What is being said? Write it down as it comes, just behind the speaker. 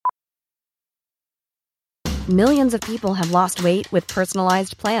Millions of people have lost weight with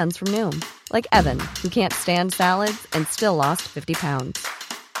personalized plans from Noom. Like Evan, who can't stand salads and still lost 50 pounds.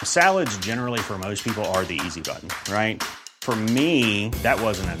 Salads generally for most people are the easy button, right? For me, that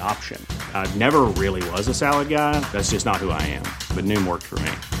wasn't an option. I never really was a salad guy. That's just not who I am. But Noom worked for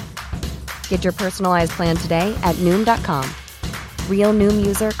me. Get your personalized plan today at Noom.com. Real Noom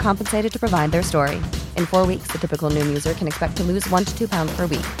user compensated to provide their story. In 4 weeks, the typical Noom user can expect to lose 1 to 2 pounds per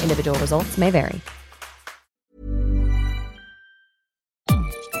week. Individual results may vary.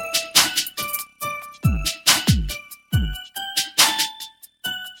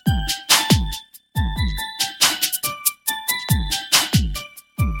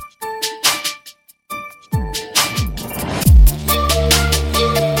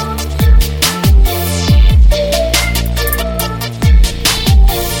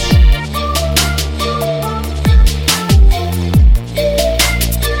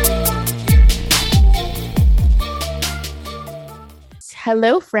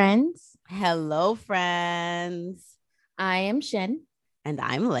 Hello, friends. Hello, friends. I am Shen. And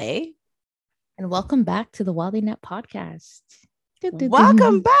I'm Lay. And welcome back to the Wildly Net podcast.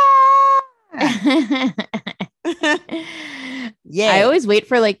 Welcome back. Yeah. I always wait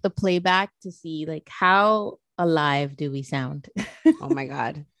for like the playback to see like how alive do we sound? Oh my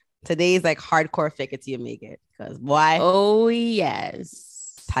God. Today's like hardcore fake it till you make it. Because why? Oh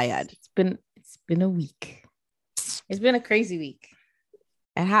yes. Tired. It's been a week. It's been a crazy week.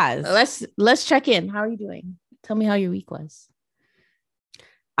 It has. Let's check in. How are you doing? Tell me how your week was.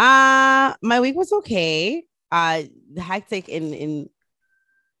 My week was okay. Hectic in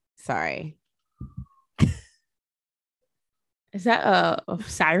Sorry. Is that a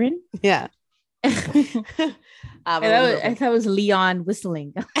siren? Yeah. I thought it was Leon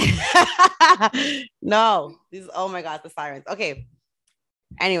whistling. No. Oh my God, the sirens. Okay.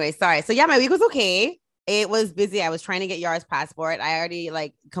 Anyway, sorry. So yeah, my week was okay. It was busy. I was trying to get Yara's passport. I already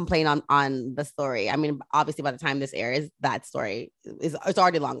like complained on the story. I mean, obviously by the time this airs, that story it's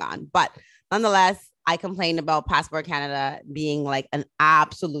already long gone. But nonetheless, I complained about Passport Canada being like an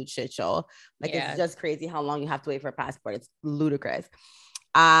absolute shit show. Like It's just crazy how long you have to wait for a passport. It's ludicrous.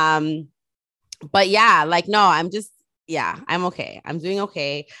 But yeah, like no, I'm okay. I'm doing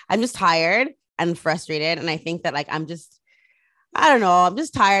okay. I'm just tired and frustrated. And I think that like I don't know. I'm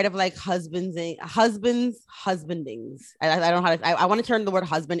just tired of like husbandings. I don't know how to. I want to turn the word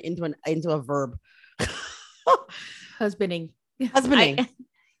husband into a verb. Husbanding.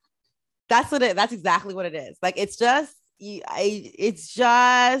 That's exactly what it is. Like it's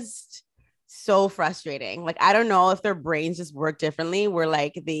just so frustrating. Like I don't know if their brains just work differently, where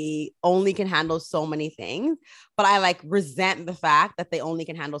like they only can handle so many things. But I like resent the fact that they only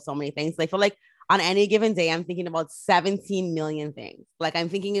can handle so many things. Like for like. On any given day, I'm thinking about 17 million things. Like I'm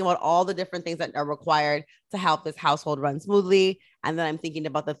thinking about all the different things that are required to help this household run smoothly. And then I'm thinking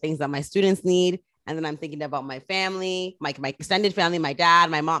about the things that my students need. And then I'm thinking about my family, my extended family, my dad,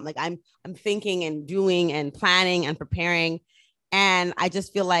 my mom. Like I'm thinking and doing and planning and preparing. And I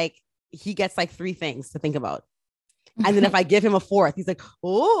just feel like he gets like 3 things to think about. And then if I give him a 4th, he's like,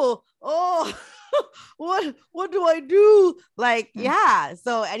 oh, what do I do? Like, yeah.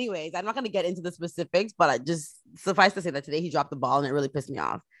 So anyways, I'm not going to get into the specifics, but I just suffice to say that today he dropped the ball and it really pissed me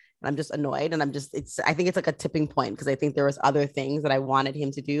off. And I'm just annoyed. And I think it's like a tipping point because I think there was other things that I wanted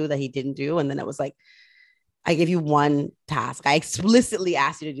him to do that he didn't do. And then it was like, I give you one task. I explicitly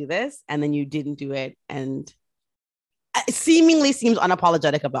asked you to do this and then you didn't do it. And it seemingly seems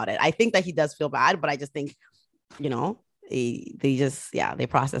unapologetic about it. I think that he does feel bad, but I just think, they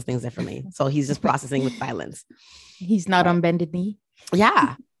process things differently. So he's just processing with silence. He's not on bended knee.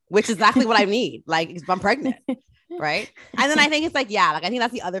 Yeah, which is exactly what I need. Like if I'm pregnant, right? And then I think it's like, yeah, like I think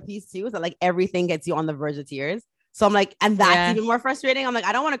that's the other piece too, is that like everything gets you on the verge of tears. So I'm like, and that's even more frustrating. I'm like,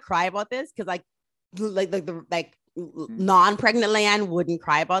 I don't want to cry about this because like non-pregnant Leanne wouldn't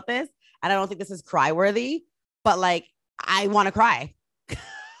cry about this. And I don't think this is cry worthy, but like I want to cry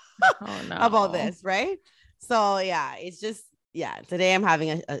about this, right? So yeah, it's just, today I'm having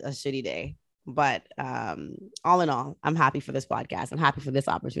a shitty day, but all in all, I'm happy for this podcast. I'm happy for this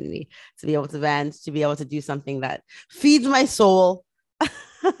opportunity to be able to vent, to be able to do something that feeds my soul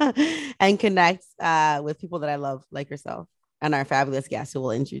and connects with people that I love, like yourself and our fabulous guests who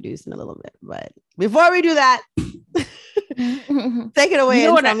we'll introduce in a little bit. But before we do that, take it away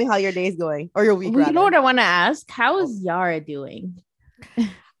and tell me how your day's going or your week. You know what I want to ask? How is Yara doing?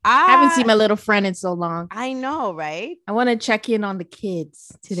 I haven't seen my little friend in so long. I know, right? I want to check in on the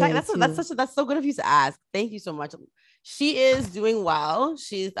kids today. That's so good of you to ask. Thank you so much. She is doing well.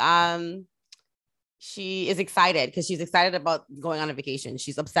 She's she is excited because she's excited about going on a vacation.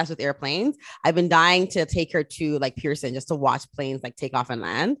 She's obsessed with airplanes. I've been dying to take her to like Pearson just to watch planes like take off and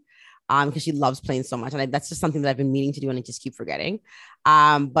land. Because she loves planes so much. And that's just something that I've been meaning to do and I just keep forgetting.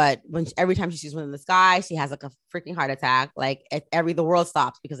 But every time she sees one in the sky, she has like a freaking heart attack. Like the world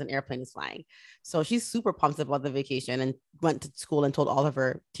stops because an airplane is flying. So she's super pumped about the vacation and went to school and told all of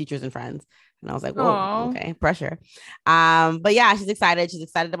her teachers and friends. And I was like, whoa, okay, pressure. But yeah, she's excited. She's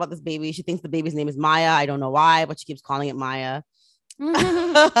excited about this baby. She thinks the baby's name is Maya. I don't know why, but she keeps calling it Maya.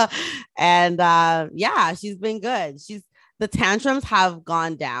 And yeah, she's been good. The tantrums have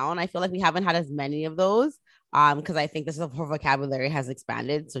gone down. I feel like we haven't had as many of those because I think her vocabulary has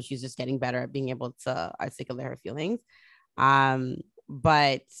expanded. So she's just getting better at being able to articulate her feelings. And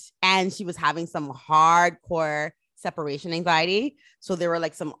she was having some hardcore separation anxiety. So there were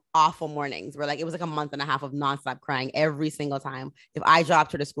like some awful mornings where like it was like a month and a half of nonstop crying every single time. If I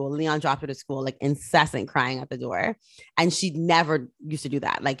dropped her to school, Leon dropped her to school, like incessant crying at the door. And she never used to do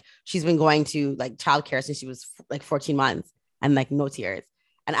that. Like she's been going to like childcare since she was like 14 months and like no tears.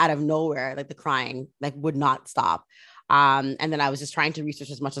 And out of nowhere, like the crying like would not stop. And then I was just trying to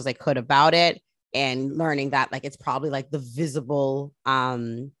research as much as I could about it and learning that like it's probably like the visible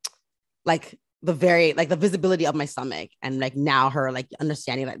like the visibility of my stomach and like now her like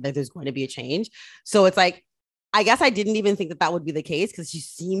understanding that there's going to be a change. So it's like, I guess I didn't even think that would be the case because she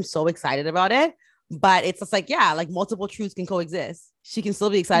seemed so excited about it, but it's just like, yeah, like multiple truths can coexist. She can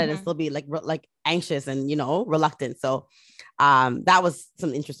still be excited and still be like anxious and, reluctant. So that was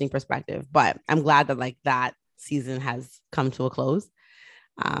some interesting perspective, but I'm glad that like that season has come to a close.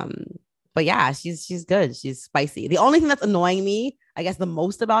 But yeah, she's good. She's spicy. The only thing that's annoying me, I guess the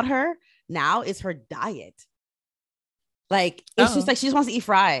most about her now is her diet. Like it's just like she just wants to eat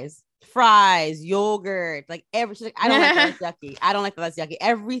fries, yogurt, like she's like, I don't like that, that's yucky. I don't like that, that's yucky.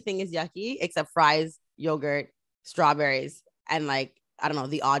 Everything is yucky except fries, yogurt, strawberries, and like I don't know,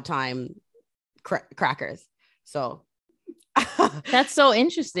 the odd time crackers. So that's so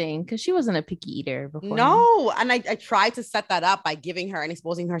interesting because she wasn't a picky eater before. No, and I tried to set that up by giving her and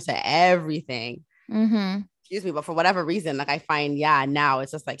exposing her to everything. Excuse me, but for whatever reason, like I find, now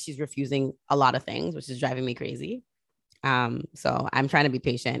it's just like she's refusing a lot of things, which is driving me crazy. So I'm trying to be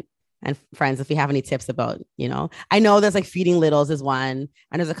patient. And friends, if you have any tips about, I know there's like feeding littles is one,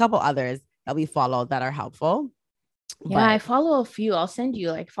 and there's a couple others that we follow that are helpful. Yeah, but I follow a few. I'll send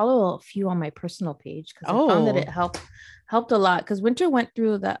you follow a few on my personal page because I found that it helped a lot. Because Winter went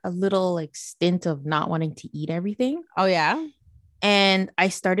through a little like stint of not wanting to eat everything. Oh yeah, and I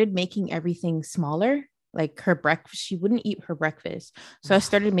started making everything smaller. Like her breakfast, she wouldn't eat her breakfast. So I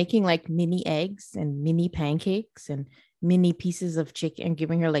started making like mini eggs and mini pancakes and mini pieces of chicken and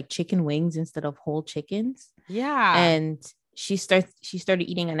giving her like chicken wings instead of whole chickens. Yeah. And she started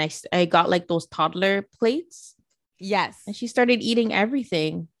eating and I got like those toddler plates. Yes. And she started eating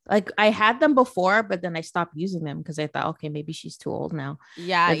everything. Like I had them before, but then I stopped using them because I thought, okay, maybe she's too old now.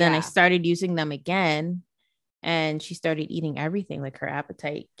 Yeah. But then I started using them again and she started eating everything. Like her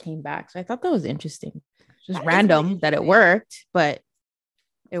appetite came back. So I thought that was interesting. Just random that it worked, but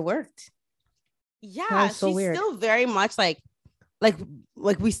it worked. Yeah, so she's weird. Still very much like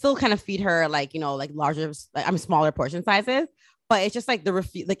we still kind of feed her like like larger, smaller portion sizes, but it's just like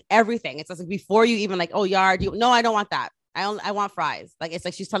like everything. It's just like before you even like, oh Yard, no, I don't want that. I want fries. Like it's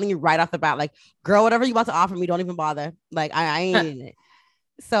like she's telling you right off the bat, like girl, whatever you want to offer me, don't even bother. Like I ain't eating it.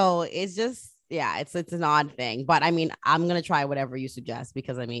 So it's just it's an odd thing, but I mean I'm gonna try whatever you suggest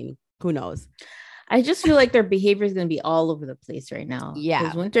because I mean who knows. I just feel like their behavior is going to be all over the place right now. Yeah.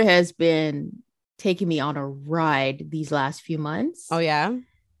 Because Winter has been taking me on a ride these last few months. Oh, yeah.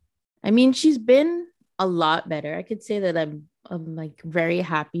 I mean, she's been a lot better. I could say that I'm like very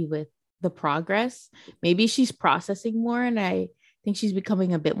happy with the progress. Maybe she's processing more. And I think she's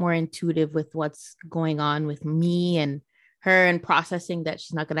becoming a bit more intuitive with what's going on with me and her and processing that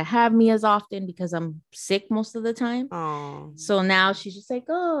she's not going to have me as often because I'm sick most of the time. Oh. So now she's just like,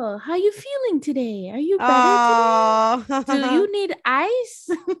 oh, how you feeling today? Are you better today? Do you need ice?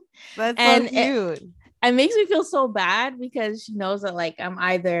 That's so cute. It makes me feel so bad because she knows that like I'm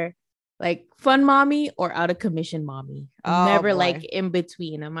either like fun mommy or out of commission mommy. I'm never like in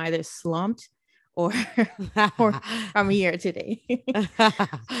between. I'm either slumped or I'm here today.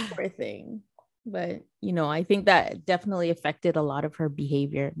 Poor thing. But, I think that definitely affected a lot of her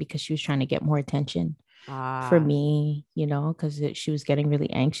behavior because she was trying to get more attention for me, because she was getting really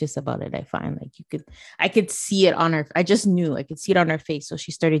anxious about it. I find like I could see it on her. I just knew I could see it on her face. So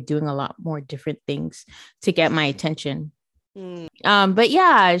she started doing a lot more different things to get my attention. But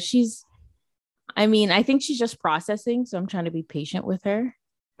yeah, I think she's just processing. So I'm trying to be patient with her.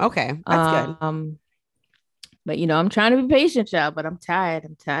 Okay. That's good. But I'm trying to be patient, y'all, but I'm tired.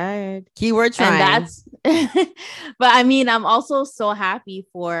 Keyword trying. And but I mean, I'm also so happy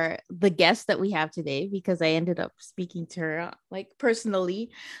for the guest that we have today, because I ended up speaking to her like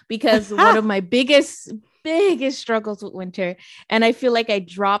personally, because one of my biggest struggles with Winter, and I feel like I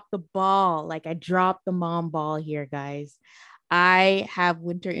dropped the ball, like I dropped the mom ball here, guys. I have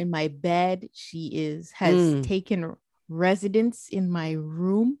Winter in my bed. She has taken residence in my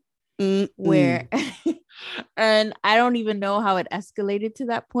room. Where and I don't even know how it escalated to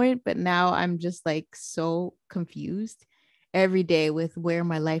that point, but now I'm just like so confused every day with where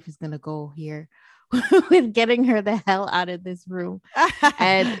my life is gonna go here with getting her the hell out of this room.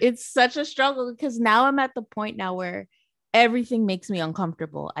 And it's such a struggle, because now I'm at the point now where everything makes me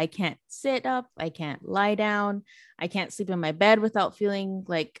uncomfortable. I can't sit up, I can't lie down, I can't sleep in my bed without feeling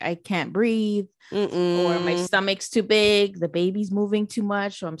like I can't breathe, or my stomach's too big, the baby's moving too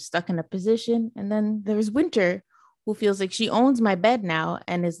much, so I'm stuck in a position. And then there's Winter, who feels like she owns my bed now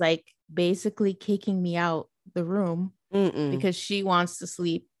and is like basically kicking me out the room because she wants to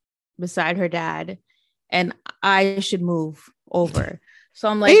sleep beside her dad and I should move over. So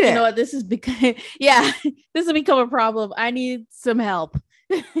I'm like, you know what? This is this has become a problem. I need some help.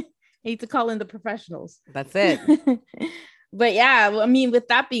 I need to call in the professionals. That's it. But yeah, I mean, with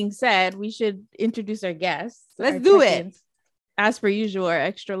that being said, we should introduce our guests. Let's do it. As per usual, are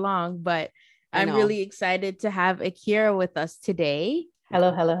extra long, but I'm really excited to have Akira with us today.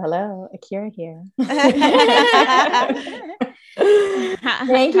 Hello. Akira here.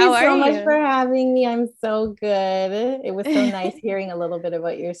 Thank you so much for having me. I'm so good. It was so nice hearing a little bit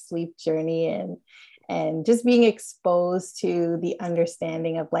about your sleep journey and just being exposed to the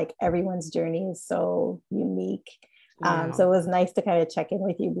understanding of like everyone's journey is so unique. So it was nice to kind of check in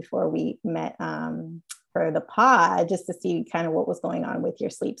with you before we met for the pod, just to see kind of what was going on with your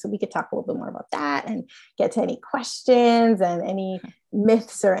sleep. So we could talk a little bit more about that and get to any questions and any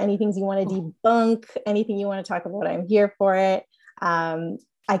myths or anything you want to debunk, anything you want to talk about. I'm here for it.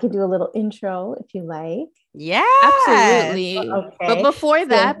 I could do a little intro if you like. Yeah, absolutely. Okay. But before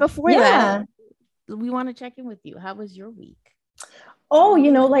that, we want to check in with you. How was your week? Oh,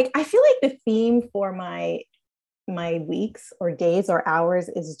 like I feel like the theme for my weeks or days or hours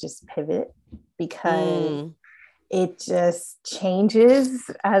is just pivot, because it just changes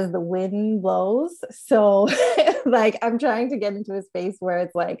as the wind blows. So like I'm trying to get into a space where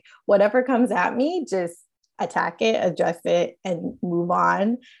it's like whatever comes at me, just attack it, address it, and move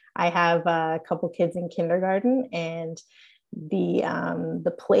on. I have a couple kids in kindergarten, and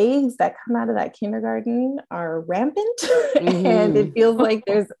the plagues that come out of that kindergarten are rampant. And it feels like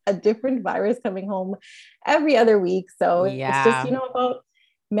there's a different virus coming home every other week. So it's just, about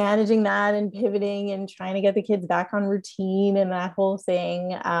managing that and pivoting and trying to get the kids back on routine and that whole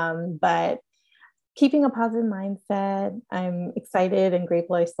thing. But keeping a positive mindset. I'm excited and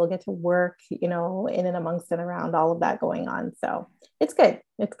grateful I still get to work, in and amongst and around all of that going on. So it's good.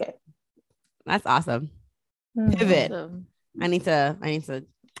 It's good. That's awesome. Pivot. Awesome. I need to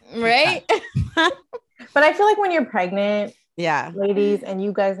right. But I feel like when you're pregnant, ladies, and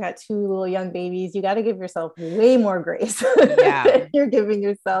you guys got 2 little young babies, you got to give yourself way more grace. You're giving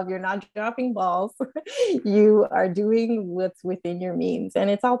yourself, you're not dropping balls. You are doing what's within your means, and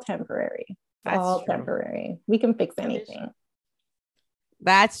it's all temporary. That's all true. Temporary. We can fix anything.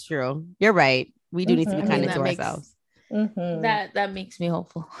 That's true. You're right. We do need to be kind to ourselves. That makes me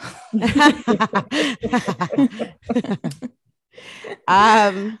hopeful.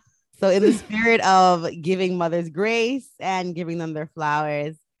 So in the spirit of giving mothers grace and giving them their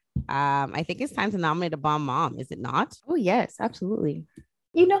flowers, I think it's time to nominate a bomb mom, is it not? Oh yes, absolutely.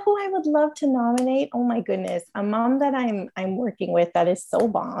 You know who I would love to nominate? Oh my goodness, a mom that I'm working with that is so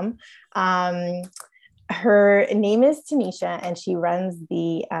bomb. Her name is Tanisha, and she runs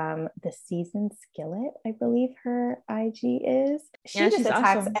the Seasoned Skillet, I believe her IG is. She just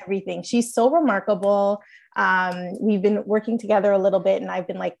attacks everything. She's so remarkable. We've been working together a little bit, and I've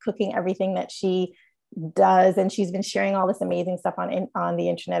been like cooking everything that she does, and she's been sharing all this amazing stuff on the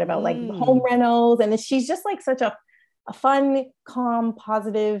internet about like home renos, and she's just like such a fun, calm,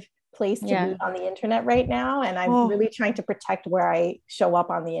 positive place to be on the internet right now. And I'm really trying to protect where I show up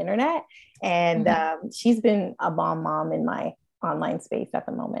on the internet. And she's been a bomb mom in my online space at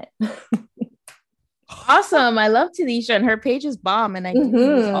the moment. Awesome. I love Tanisha, and her page is bomb, and I do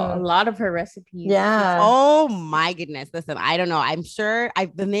use a lot of her recipes. Yeah. Oh my goodness. Listen, I don't know. I'm sure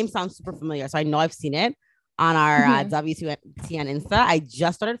the name sounds super familiar. So I know I've seen it on our W2TN Insta. I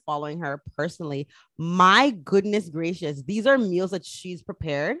just started following her personally. My goodness gracious. These are meals that she's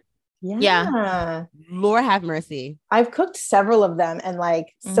prepared Yeah. Lord have mercy. I've cooked several of them and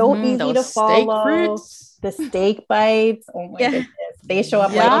like so easy to follow. The steak bites. Oh my goodness. They show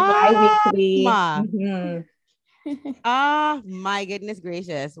up like bi-weekly. My goodness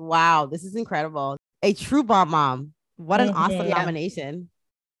gracious. Wow. This is incredible. A true bomb mom. What an awesome nomination.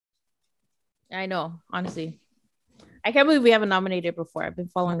 I know, honestly. I can't believe we haven't nominated before. I've been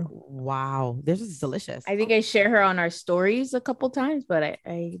following. Wow. This is delicious. I think I share her on our stories a couple times, but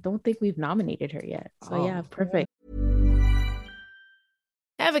I don't think we've nominated her yet. So yeah, perfect.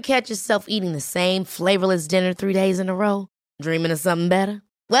 Ever catch yourself eating the same flavorless dinner 3 days in a row? Dreaming of something better?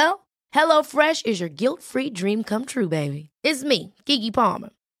 Well, HelloFresh is your guilt-free dream come true, baby. It's me, Keke Palmer.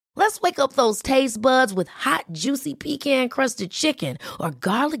 Let's wake up those taste buds with hot, juicy pecan-crusted chicken or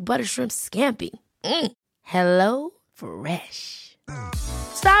garlic butter shrimp scampi. Hello Fresh.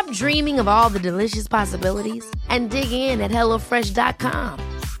 Stop dreaming of all the delicious possibilities and dig in at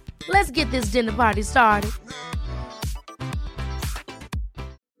HelloFresh.com. Let's get this dinner party started.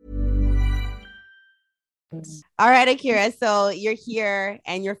 All right, Akira. So you're here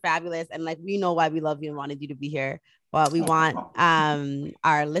and you're fabulous. And like, we know why we love you and wanted you to be here. But we want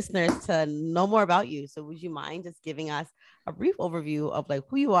our listeners to know more about you. So would you mind just giving us a brief overview of like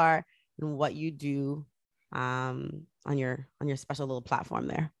who you are and what you do on your special little platform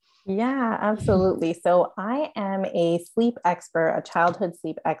there? Yeah, absolutely. So I am a sleep expert, a childhood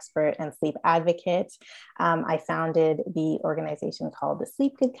sleep expert and sleep advocate. I founded the organization called the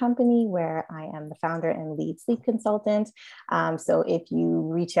Sleep Good Company, where I am the founder and lead sleep consultant. So if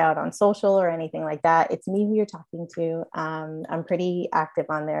you reach out on social or anything like that, it's me who you're talking to. I'm pretty active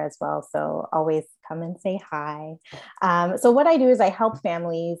on there as well. So always come and say hi. So what I do is I help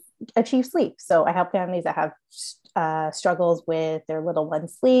families achieve sleep. So I help families that have struggles with their little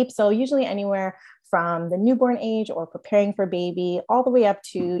one's sleep. So usually anywhere from the newborn age or preparing for baby, all the way up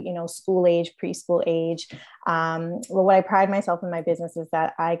to, school age, preschool age. Well, what I pride myself in my business is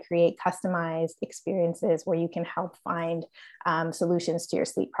that I create customized experiences where you can help find solutions to your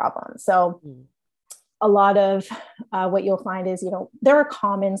sleep problems. So a lot of what you'll find is, there are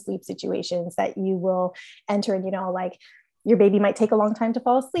common sleep situations that you will enter in, like your baby might take a long time to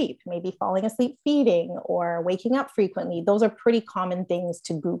fall asleep, maybe falling asleep feeding or waking up frequently. Those are pretty common things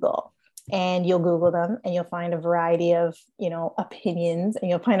to Google. And you'll Google them and you'll find a variety of, opinions, and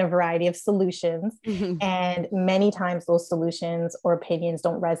you'll find a variety of solutions. And many times those solutions or opinions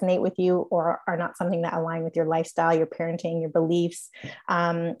don't resonate with you or are not something that align with your lifestyle, your parenting, your beliefs.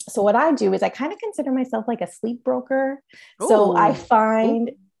 So what I do is I kind of consider myself like a sleep broker. Ooh. So I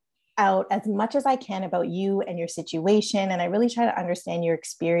find out as much as I can about you and your situation. And I really try to understand your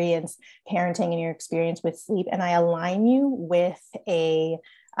experience parenting and your experience with sleep. And I align you with a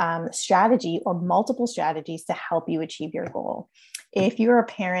strategy or multiple strategies to help you achieve your goal. If you're a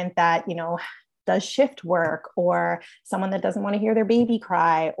parent that, does shift work, or someone that doesn't want to hear their baby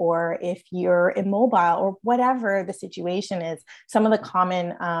cry, or if you're immobile or whatever the situation is, some of the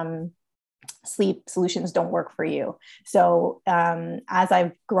common sleep solutions don't work for you. So as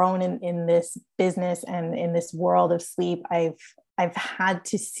I've grown in this business and in this world of sleep, I've had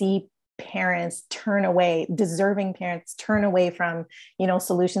to see parents turn away, deserving parents turn away from,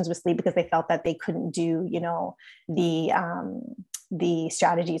 solutions with sleep because they felt that they couldn't do, the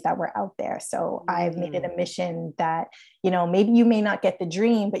strategies that were out there. So I've made it a mission that, maybe you may not get the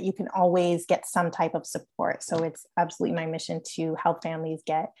dream, but you can always get some type of support. So it's absolutely my mission to help families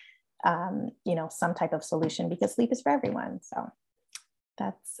get some type of solution, because sleep is for everyone. So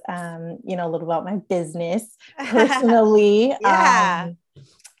that's, a little about my business personally.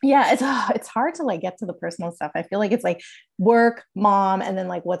 It's hard to like get to the personal stuff. I feel like it's like work, mom, and then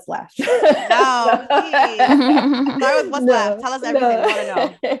like what's left. No, start with what's left. Tell us everything. I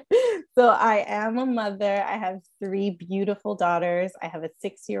want to know. So I am a mother. I have 3 beautiful daughters. I have a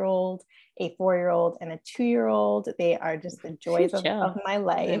 6-year-old, a 4-year-old, and a 2-year-old. They are just the joys of my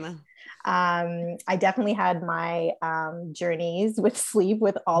life. I definitely had my journeys with sleep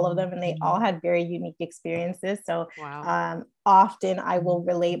with all of them, and they all had very unique experiences. So often I will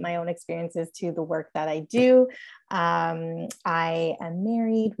relate my own experiences to the work that I do. I am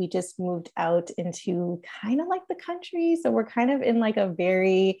married. We just moved out into kind of like the country. So we're kind of in like a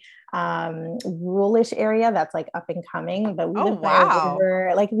very ruralish area that's like up and coming, but we live by a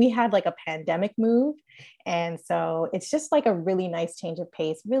river. Like we had like a pandemic move. And so it's just like a really nice change of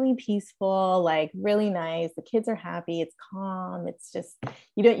pace, really peaceful, like really nice. The kids are happy. It's calm. It's just,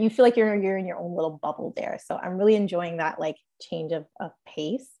 you feel like you're in your own little bubble there. So I'm really enjoying that like change of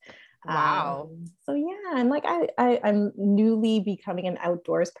pace. Wow. So yeah, and like I'm newly becoming an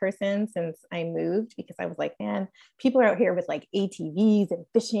outdoors person since I moved, because I was like, man, people are out here with like ATVs and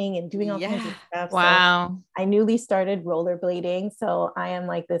fishing and doing all kinds of stuff. Wow. So I newly started rollerblading. So I am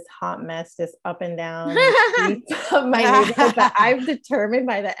like this hot mess just up and down of my neighborhood. But I've determined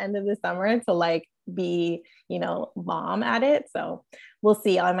by the end of the summer to like be, bomb at it. So we'll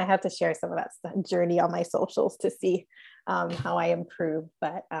see. I might have to share some of that journey on my socials to see how I improve.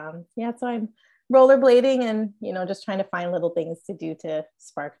 But yeah, so I'm rollerblading and, just trying to find little things to do to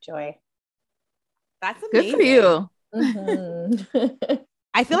spark joy. That's amazing. Good for you. Mm-hmm.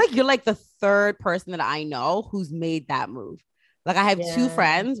 I feel like you're like the third person that I know who's made that move. Like I have two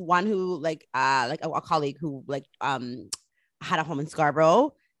friends, one who like a colleague who like had a home in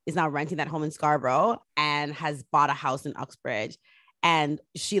Scarborough, is now renting that home in Scarborough and has bought a house in Uxbridge. And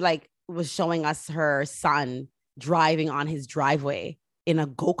she like was showing us her son driving on his driveway in a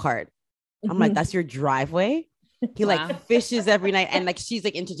go-kart. I'm like, that's your driveway? He like fishes every night. And like, she's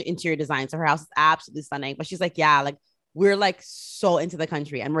like into interior design. So her house is absolutely stunning. But she's like, yeah, like we're like so into the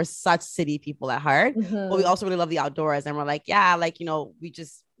country and we're such city people at heart. But we also really love the outdoors. And we're like, yeah, like, we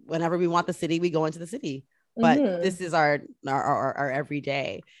just, whenever we want the city, we go into the city. But this is our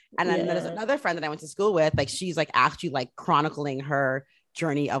everyday. And then there's another friend that I went to school with. Like, she's like actually like chronicling her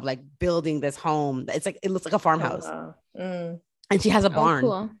journey of like building this home. It's like, it looks like a farmhouse. And she has a barn.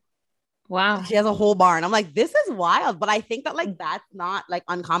 Cool. Wow. She has a whole barn. I'm like, this is wild. But I think that like, that's not like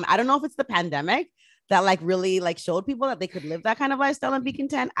uncommon. I don't know if it's the pandemic that like really like showed people that they could live that kind of lifestyle and be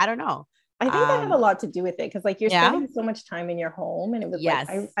content. I don't know. I think that had a lot to do with it, because like you're spending so much time in your home, and it was like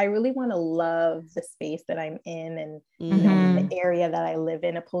I really want to love the space that I'm in and the area that I live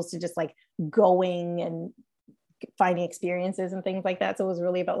in, opposed to just like going and finding experiences and things like that. So it was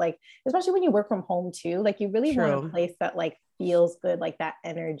really about like, especially when you work from home too, like you really want a place that like feels good, like that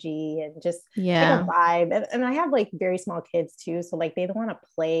energy and just like a vibe. And I have like very small kids too, so like they don't want to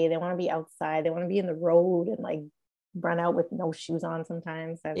play, they want to be outside, they want to be in the road and like run out with no shoes on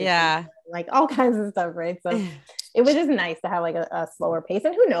sometimes. Like all kinds of stuff, right? So it was just nice to have like a slower pace.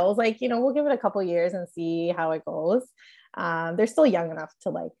 And who knows, like, we'll give it a couple years and see how it goes. They're still young enough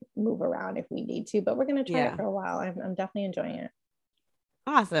to like move around if we need to, but we're going to try it for a while. I'm definitely enjoying it.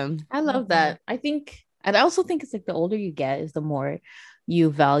 Awesome. I love that. I also think it's like the older you get is the more you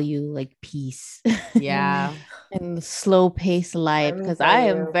value like peace. And slow pace life, because I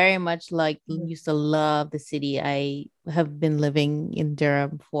am very much like used to love the city. I have been living in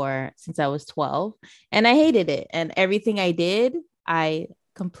Durham since I was 12, and I hated it, and everything I did I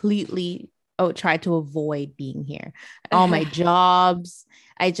completely tried to avoid being here. All my jobs,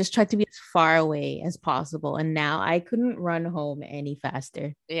 I just tried to be as far away as possible, and now I couldn't run home any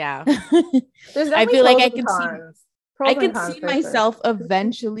faster. I feel like I can see myself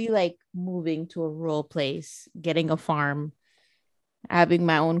eventually like moving to a rural place, getting a farm, having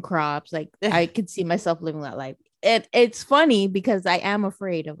my own crops. Like I could see myself living that life. It's funny because I am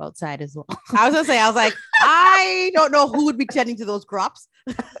afraid of outside as well. I was gonna say, I was like, I don't know who would be tending to those crops.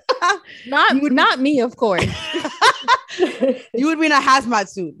 Not me, of course. You would be in a hazmat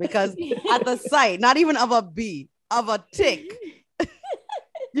suit, because at the sight, not even of a bee, of a tick,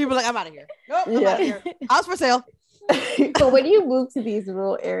 you'd be like, I'm out of here. Nope, I'm out of here. House for sale. But when you move to these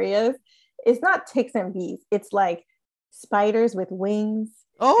rural areas, it's not ticks and bees. It's like spiders with wings.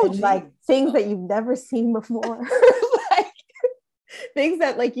 Like things that you've never seen before. Like things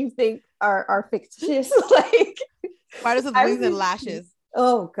that like you think are fictitious. Like spiders with wings and lashes.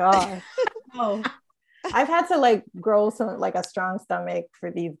 Oh gosh. I've had to like grow a strong stomach for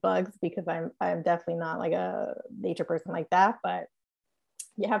these bugs, because I'm definitely not like a nature person like that, but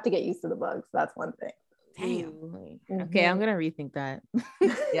you have to get used to the bugs. That's one thing. Damn. Okay, I'm gonna rethink that.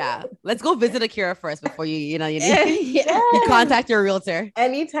 Yeah, let's go visit Akira first before you contact your realtor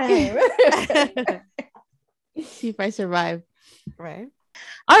anytime. See if I survive. Right.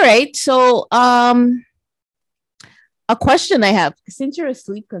 All right. So a question I have, since you're a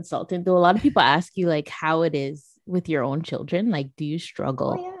sleep consultant, do a lot of people ask you like how it is with your own children? Like, do you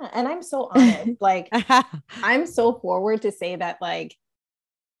struggle? Oh yeah, and I'm so honest. Like I'm so forward to say that, like,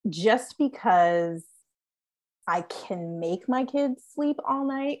 just because I can make my kids sleep all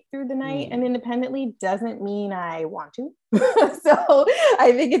night through the night and independently doesn't mean I want to. So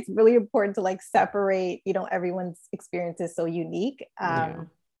I think it's really important to like separate, everyone's experience is so unique.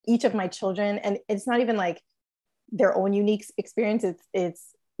 Each of my children, and it's not even like their own unique experience. It's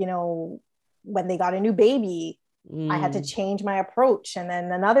when they got a new baby, I had to change my approach, and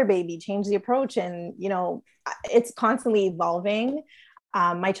then another baby changed the approach, and it's constantly evolving.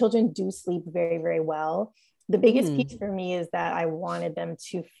 My children do sleep very, very well. The biggest piece for me is that I wanted them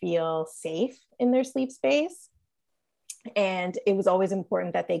to feel safe in their sleep space. And it was always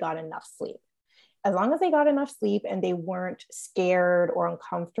important that they got enough sleep. As long as they got enough sleep and they weren't scared or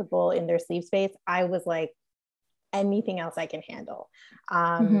uncomfortable in their sleep space, I was like, anything else I can handle.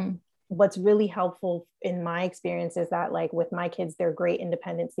 What's really helpful in my experience is that, like, with my kids, they're great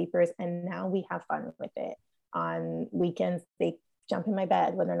independent sleepers. And now we have fun with it. On weekends, they jump in my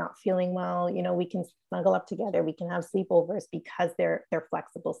bed when they're not feeling well. You know, we can snuggle up together. We can have sleepovers because they're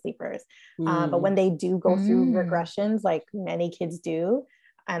flexible sleepers. But when they do go through regressions, like many kids do,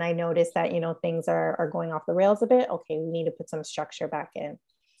 and I notice that, you know, things are going off the rails a bit, okay, we need to put some structure back in.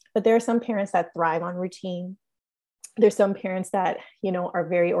 But there are some parents that thrive on routine. There's some parents that, you know, are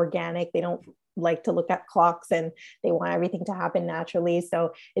very organic. They don't like to look at clocks and they want everything to happen naturally.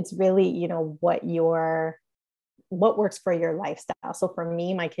 So it's really, you know, what works for your lifestyle. So for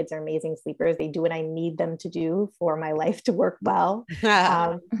me, my kids are amazing sleepers. They do what I need them to do for my life to work well.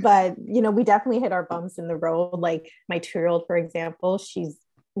 But, you know, we definitely hit our bumps in the road. Like my 2-year-old, for example, she's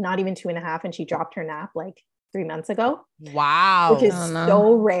not even 2.5 and she dropped her nap like 3 months ago. Wow. Which is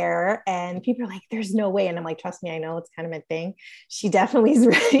so rare. And people are like, there's no way. And I'm like, trust me, I know, it's kind of my thing. She definitely is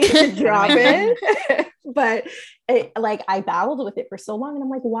ready to drop it. But like I battled with it for so long. And I'm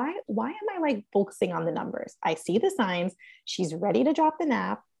like, why am I like focusing on the numbers? I see the signs. She's ready to drop the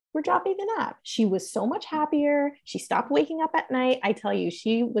nap. We're dropping the nap. She was so much happier. She stopped waking up at night. I tell you,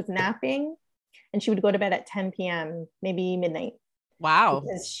 she was napping and she would go to bed at 10 p.m., maybe midnight. Wow.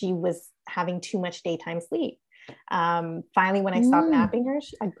 Because she was having too much daytime sleep. Finally, when I stopped napping her,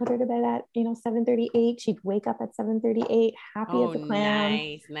 I'd put her to bed at, 7:38. She'd wake up at 7:38, happy as a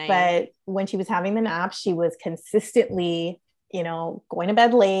clam. Nice. But when she was having the nap, she was consistently, going to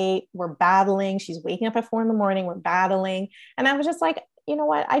bed late. We're battling. She's waking up at 4 a.m. We're battling. And I was just like, you know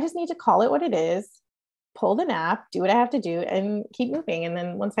what? I just need to call it what it is. Pull the nap, do what I have to do, and keep moving. And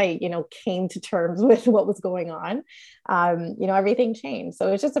then once I, came to terms with what was going on, everything changed.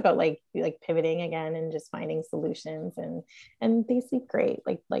 So it's just about like pivoting again and just finding solutions. And they sleep great.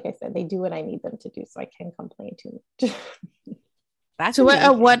 Like I said, they do what I need them to do. So I can't complain too much. That's so.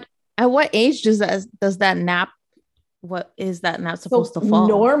 At what age does that nap? What is that nap supposed to fall?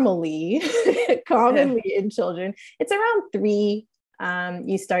 Normally, commonly in children, it's around 3.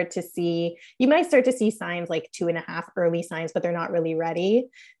 You might start to see signs like 2.5 early signs, but they're not really ready.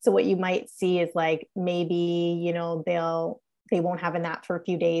 So what you might see is like, maybe, they won't have a nap for a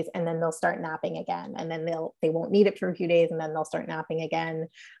few days and then they'll start napping again. And then they won't need it for a few days and then they'll start napping again,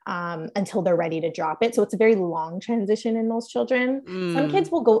 until they're ready to drop it. So it's a very long transition in most children. Some kids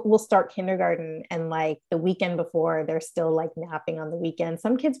will start kindergarten and like the weekend before they're still like napping on the weekend.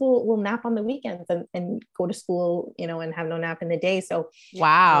 Some kids will nap on the weekends and go to school, and have no nap in the day. So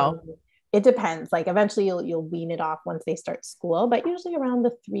wow. It depends. Like eventually you'll wean it off once they start school, but usually around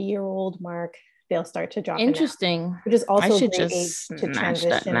the 3-year-old mark, they'll start to drop. Interesting. Which is also a great age to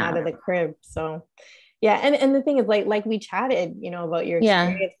transition out of the crib. So yeah. And the thing is like we chatted, about your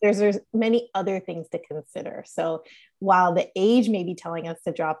experience, there's many other things to consider. So while the age may be telling us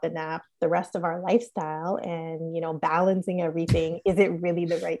to drop the nap, the rest of our lifestyle and, balancing everything, is it really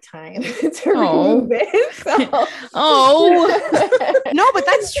the right time to remove it? So. No, but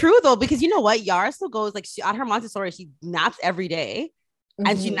that's true though, because you know what? Yara still goes like at her Montessori, she naps every day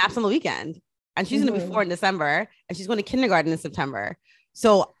and she naps on the weekend. And she's going to be 4 in December and she's going to kindergarten in September.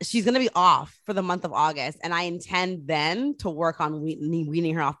 So she's going to be off for the month of August. And I intend then to work on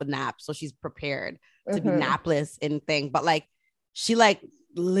weaning her off the nap. So she's prepared to be napless and thing. But like, she like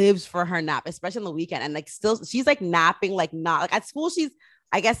lives for her nap, especially on the weekend. And like, still, she's like napping, like not like at school. She's,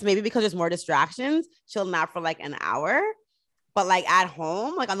 I guess maybe because there's more distractions, she'll nap for like an hour. But like at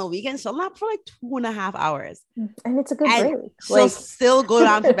home, like on the weekend, she'll nap for like 2.5 hours. And it's a good break. She'll still go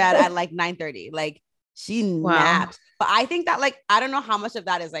down to bed at like 9:30. Like she naps. But I think that like, I don't know how much of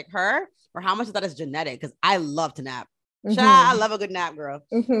that is like her or how much of that is genetic. Cause I love to nap. I love a good nap, girl.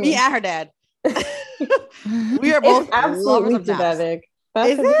 Me and her dad. We are both absolutely genetic.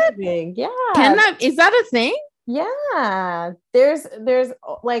 That's amazing. Yeah. Is that a thing? Yeah, there's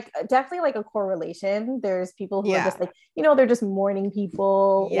like definitely like a correlation. There's people who are just like, they're just morning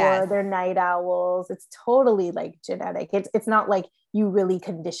people or they're night owls. It's totally like genetic. It's not like you really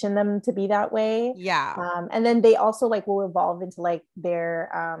condition them to be that way. Yeah. And then they also like will evolve into like their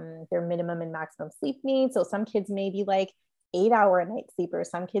minimum and maximum sleep needs. So some kids may be like 8-hour a night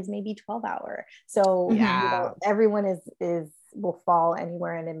sleepers. Some kids may be 12-hour. So everyone is will fall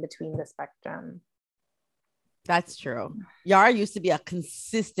anywhere and in between the spectrum. That's true. Yara used to be a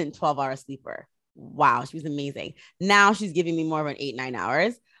consistent 12-hour sleeper. Wow, she was amazing. Now she's giving me more of an 8-9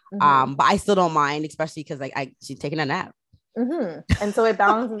 hours. But I still don't mind, especially because like she's taking a nap. And so it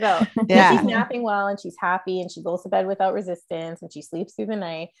balances out. If she's napping well and she's happy and she goes to bed without resistance and she sleeps through the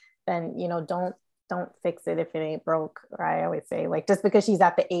night, then don't fix it if it ain't broke. I always say, like, just because she's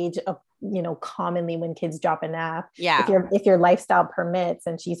at the age of, commonly when kids drop a nap, if your lifestyle permits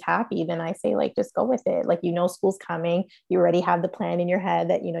and she's happy, then I say, like, just go with it. Like, school's coming, you already have the plan in your head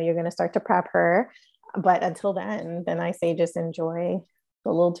that you're going to start to prep her, but until then I say just enjoy a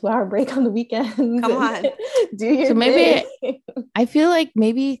little 2-hour break on the weekends. Come on. Do your so maybe I feel like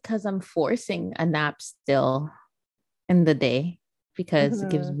maybe because I'm forcing a nap still in the day because it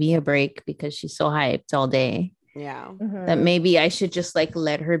gives me a break because she's so hyped all day. Yeah. That maybe I should just like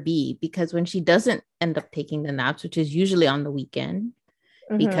let her be, because when she doesn't end up taking the naps, which is usually on the weekend,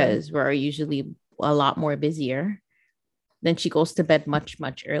 because we're usually a lot more busier, then she goes to bed much,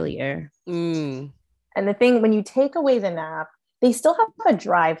 much earlier. And the thing, when you take away the nap, they still have a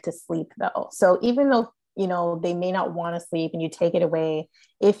drive to sleep though. So even though, they may not want to sleep and you take it away,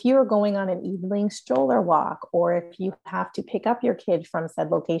 if you're going on an evening stroller walk, or if you have to pick up your kid from said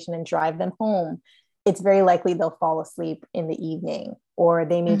location and drive them home, it's very likely they'll fall asleep in the evening, or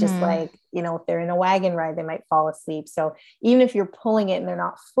they may just like, if they're in a wagon ride, they might fall asleep. So even if you're pulling it and they're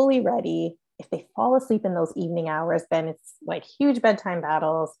not fully ready, if they fall asleep in those evening hours, then it's like huge bedtime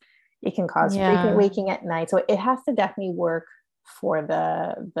battles. It can cause frequent waking at night. So it has to definitely work for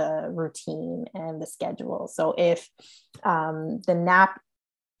the routine and the schedule. So if the nap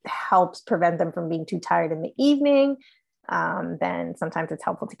helps prevent them from being too tired in the evening, then sometimes it's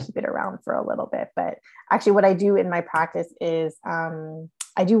helpful to keep it around for a little bit. But actually what I do in my practice is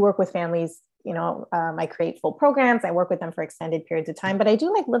I do work with families. I create full programs. I work with them for extended periods of time, but I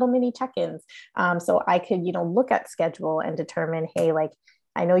do like little mini check-ins. So I could, look at schedule and determine, hey, like,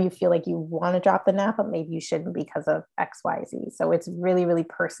 I know you feel like you want to drop the nap, but maybe you shouldn't because of X, Y, Z. So it's really, really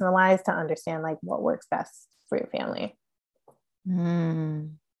personalized to understand like what works best for your family.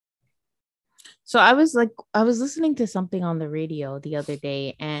 So I was listening to something on the radio the other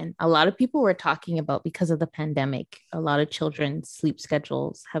day, and a lot of people were talking about, because of the pandemic, a lot of children's sleep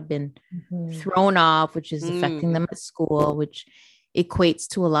schedules have been thrown off, which is affecting them at school, which equates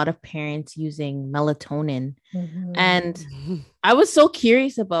to a lot of parents using melatonin. And I was so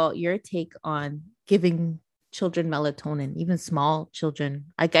curious about your take on giving children melatonin, even small children.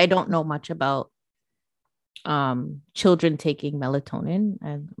 Like, I don't know much about children taking melatonin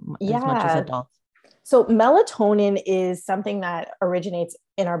as much as adults. So melatonin is something that originates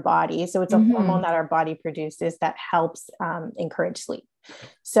in our body. So it's a hormone that our body produces that helps encourage sleep.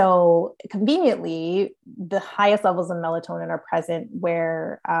 So conveniently, the highest levels of melatonin are present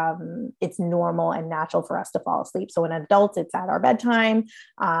where it's normal and natural for us to fall asleep. So in adults, it's at our bedtime,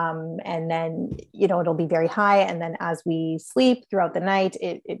 and then, it'll be very high. And then as we sleep throughout the night,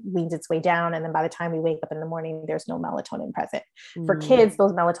 it weans its way down. And then by the time we wake up in the morning, there's no melatonin present. For kids,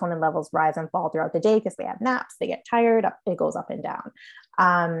 those melatonin levels rise and fall throughout the day because they have naps, they get tired, it goes up and down.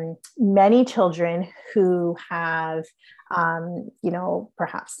 Many children who have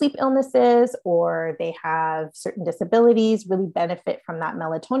perhaps sleep illnesses, or they have certain disabilities, really benefit from that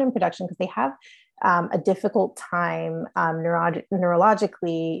melatonin production because they have a difficult time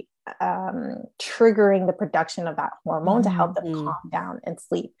neurologically triggering the production of that hormone to help them calm down and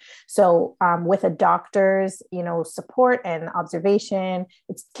sleep. So with a doctor's, support and observation,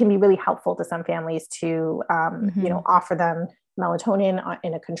 it can be really helpful to some families to, offer them melatonin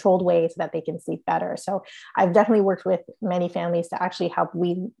in a controlled way so that they can sleep better. So I've definitely worked with many families to actually help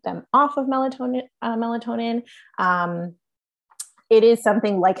wean them off of melatonin. It is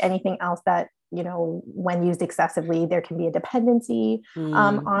something like anything else that, when used excessively, there can be a dependency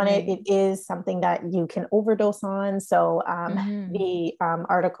on it. It is something that you can overdose on. So the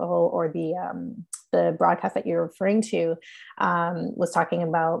article or the broadcast that you're referring to was talking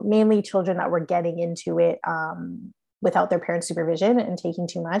about mainly children that were getting into it without their parents' supervision and taking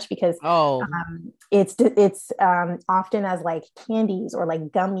too much, because it's often as like candies or like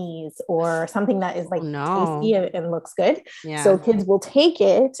gummies or something that is like tasty and looks good. Yeah. So kids will take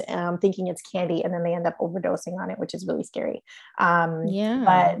it thinking it's candy, and then they end up overdosing on it, which is really scary.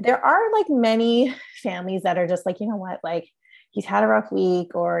 But there are like many families that are just like, you know what, like, he's had a rough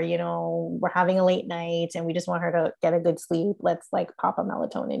week, or, we're having a late night and we just want her to get a good sleep. Let's like pop a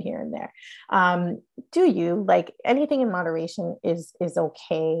melatonin here and there. Do you like anything in moderation is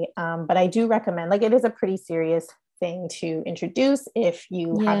okay. But I do recommend, like, it is a pretty serious thing to introduce if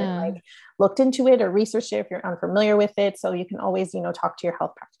you haven't like looked into it or researched it, if you're unfamiliar with it. So you can always, talk to your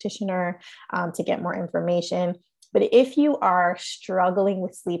health practitioner to get more information. But if you are struggling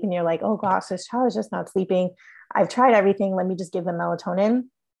with sleep and you're like, oh gosh, this child is just not sleeping, I've tried everything, let me just give them melatonin,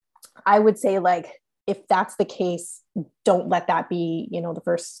 I would say, like, if that's the case, don't let that be, the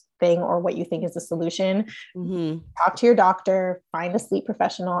first thing or what you think is the solution. Talk to your doctor, find a sleep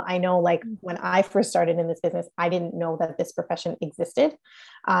professional. I know, like, when I first started in this business, I didn't know that this profession existed.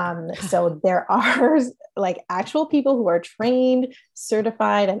 So there are like actual people who are trained,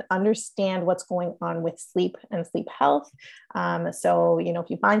 certified, and understand what's going on with sleep and sleep health. So, if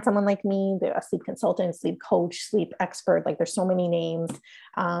you find someone like me, a sleep consultant, sleep coach, sleep expert, like there's so many names,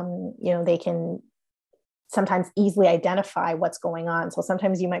 they can sometimes easily identify what's going on. So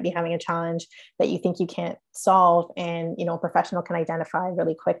sometimes you might be having a challenge that you think you can't solve, and a professional can identify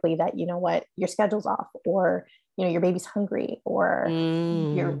really quickly that, your schedule's off, or your baby's hungry, or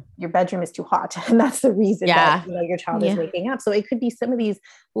your bedroom is too hot, and that's the reason that your child is waking up. So it could be some of these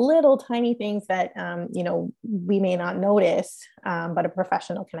little tiny things that we may not notice, but a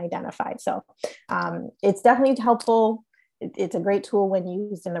professional can identify. So it's definitely helpful. It's a great tool when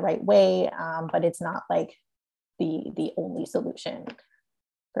used in the right way, but it's not like the only solution,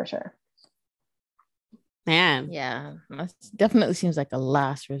 for sure. Man, yeah, that definitely seems like a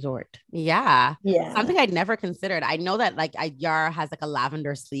last resort. Yeah, something I'd never considered. I know that like Yara has like a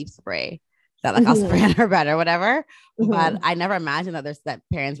lavender sleep spray that like I'll spray on her bed or whatever, but I never imagined that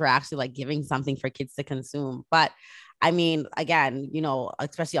parents were actually like giving something for kids to consume. But I mean, again,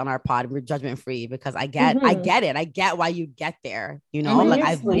 especially on our pod, we're judgment free, because I get it. I get why you get there, like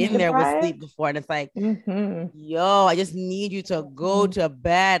I've been there with sleep before, and it's like, yo, I just need you to go to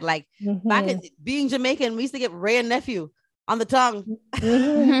bed. Like back in being Jamaican, we used to get Ray and Nephew on the tongue.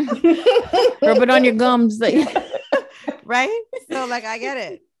 Rub it on your gums. Right? So like, I get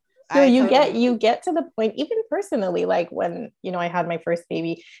it. So you get to the point, even personally, like when, I had my first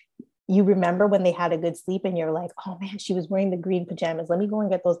baby, you remember when they had a good sleep and you're like, oh man, she was wearing the green pajamas. Let me go and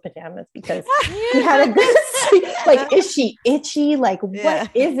get those pajamas because she had a good sleep. Like, is she itchy? Like, what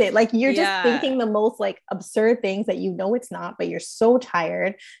is it? Like, you're just thinking the most like absurd things that it's not, but you're so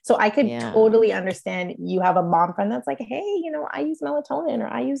tired. So I could totally understand you have a mom friend that's like, hey, I use melatonin, or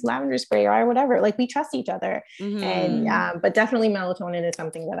I use lavender spray, or whatever. Like, we trust each other. And, but definitely melatonin is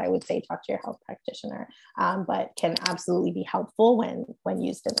something that I would say talk to your health practitioner, but can absolutely be helpful when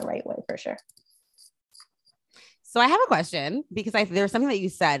used in the right way. For sure. So I have a question, because there's something that you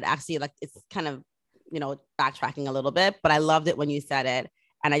said, actually, like it's kind of, backtracking a little bit, but I loved it when you said it.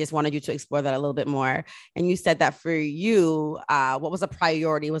 And I just wanted you to explore that a little bit more. And you said that for you, what was a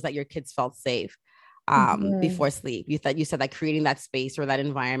priority was that your kids felt safe before sleep. You said that creating that space or that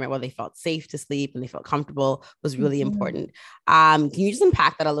environment where they felt safe to sleep and they felt comfortable was really important. Can you just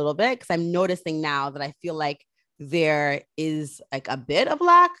unpack that a little bit? Because I'm noticing now that I feel like there is like a bit of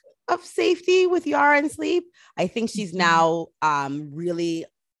lack of safety with Yara and sleep. I think she's now really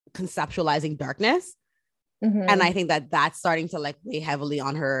conceptualizing darkness. And I think that that's starting to like weigh heavily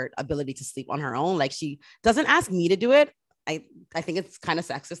on her ability to sleep on her own. Like, she doesn't ask me to do it. I think it's kind of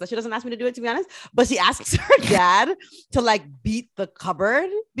sexist that she doesn't ask me to do it, to be honest, but she asks her dad to like beat the cupboard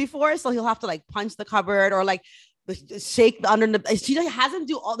before. So he'll have to like punch the cupboard or like shake the under the, she has him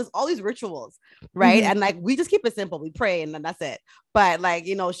do all these rituals, right? And like, we just keep it simple. We pray and then that's it. But like,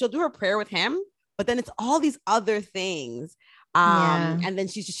 she'll do her prayer with him, but then it's all these other things. And then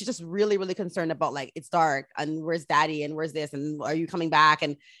she's just really, really concerned about like, it's dark and where's daddy and where's this and are you coming back,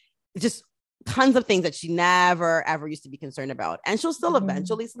 and just tons of things that she never ever used to be concerned about. And she'll still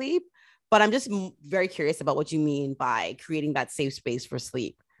eventually sleep, but I'm just very curious about what you mean by creating that safe space for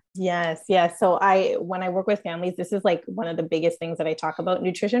sleep. Yes. So when I work with families, this is like one of the biggest things that I talk about: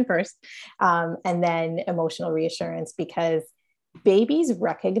 nutrition first, and then emotional reassurance, because babies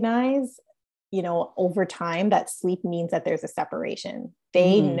recognize, over time that sleep means that there's a separation.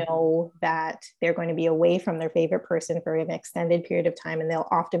 They know that they're going to be away from their favorite person for an extended period of time, and they'll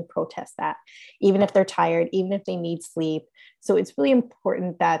often protest that, even if they're tired, even if they need sleep. So it's really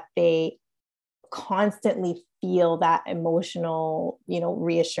important that they constantly feel that emotional,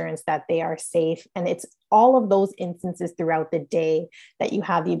 reassurance that they are safe. And it's all of those instances throughout the day that you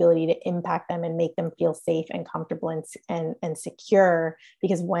have the ability to impact them and make them feel safe and comfortable and secure.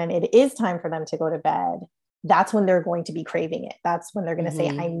 Because when it is time for them to go to bed, that's when they're going to be craving it. That's when they're going to say,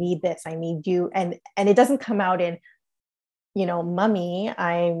 I need this, I need you. And it doesn't come out in, mommy,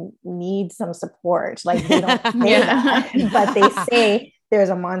 I need some support. Like, they don't say that, but they say, there's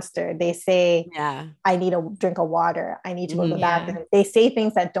a monster. They say, I need a drink of water. I need to go to the bathroom. They say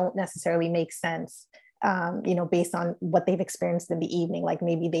things that don't necessarily make sense, based on what they've experienced in the evening. Like,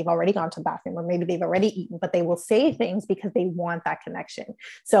 maybe they've already gone to the bathroom, or maybe they've already eaten, but they will say things because they want that connection.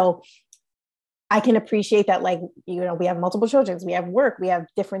 So I can appreciate that, like, you know, we have multiple children, we have work, we have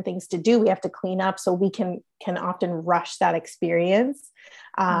different things to do, we have to clean up. So we can often rush that experience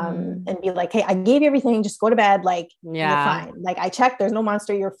and be like, hey, I gave you everything, just go to bed. Like, you're fine. Like, I checked, there's no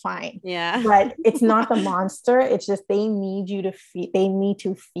monster, you're fine. Yeah. But it's not the monster. It's just, they need you to feel, they need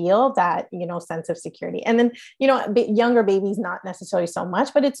to feel that, you know, sense of security. And then, you know, younger babies, not necessarily so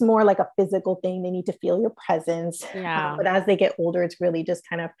much, but it's more like a physical thing. They need to feel your presence. Yeah. But as they get older, it's really just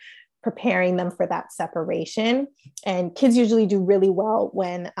kind of preparing them for that separation. And kids usually do really well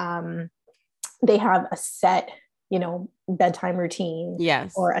when they have a set, you know, bedtime routine,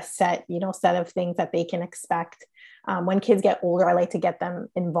 or a set, you know, set of things that they can expect. When kids get older, I like to get them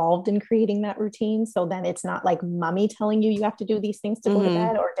involved in creating that routine. So then it's not like mommy telling you have to do these things to go to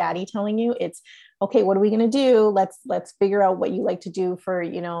bed, or daddy telling you. It's okay, what are we going to do? Let's figure out what you like to do for,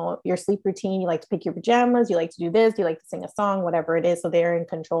 you know, your sleep routine. You like to pick your pajamas, you like to do this, you like to sing a song, whatever it is. So they're in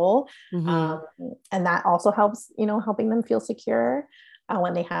control. And that also helps, you know, helping them feel secure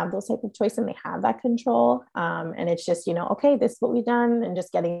when they have those type of choice and they have that control. And it's just, you know, okay, this is what we've done, and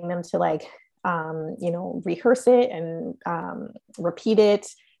just getting them to like, you know, rehearse it and repeat it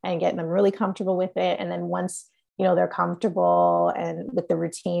and getting them really comfortable with it. And then once, you know, they're comfortable and with the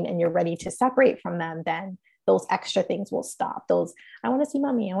routine and you're ready to separate from them, then those extra things will stop. Those, I want to see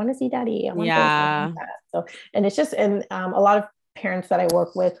mommy, I want to see daddy, I want this, I want that. So, and it's just, and a lot of parents that I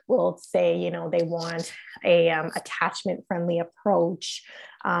work with will say, you know, they want a attachment friendly approach.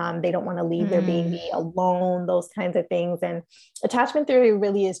 They don't want to leave their baby alone, those kinds of things. And attachment theory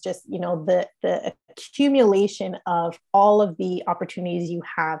really is just, you know, the accumulation of all of the opportunities you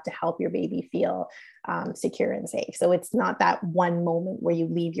have to help your baby feel secure and safe. So it's not that one moment where you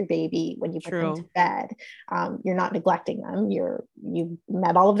leave your baby when you put them to bed. You're not neglecting them. You've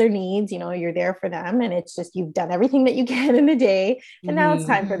met all of their needs, you know, you're there for them. And it's just, you've done everything that you can in the day. And now it's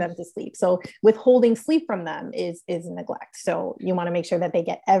time for them to sleep. So withholding sleep from them is neglect. So you want to make sure that they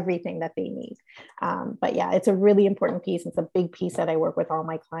get everything that they need. But yeah, it's a really important piece. It's a big piece that I work with all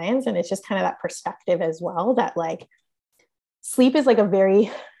my clients. And it's just kind of that perspective as well, that like sleep is like a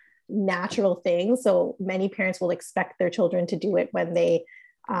very natural thing. So many parents will expect their children to do it when they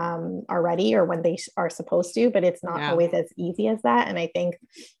are ready or when they are supposed to, but it's not always as easy as that. And I think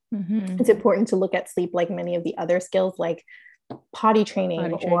it's important to look at sleep like many of the other skills, like potty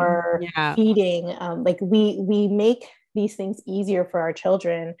training or feeding. Like we make these things easier for our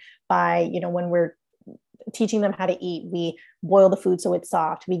children by, you know, when we're teaching them how to eat, we boil the food so it's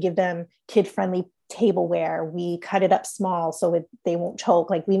soft. We give them kid-friendly tableware. We cut it up small so they won't choke.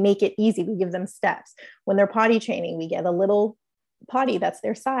 Like, we make it easy. We give them steps. When they're potty training, we get a little potty that's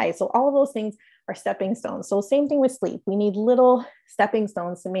their size. So all of those things are stepping stones. So same thing with sleep. We need little stepping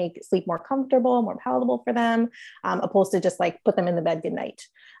stones to make sleep more comfortable, more palatable for them, opposed to just like put them in the bed, good night.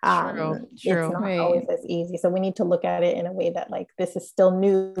 It's not always as easy. So we need to look at it in a way that like, this is still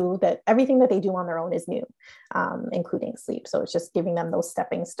new, that everything that they do on their own is new, including sleep. So it's just giving them those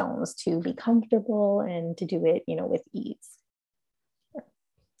stepping stones to be comfortable and to do it, you know, with ease.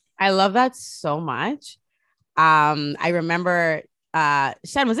 I love that so much. I remember,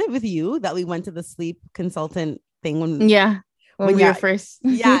 Shan, was it with you that we went to the sleep consultant thing when we were first?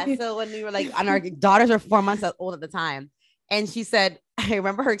 So when we were like, and our daughters were 4 months old at the time, and she said, I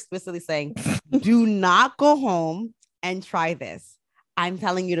remember her explicitly saying, do not go home and try this. I'm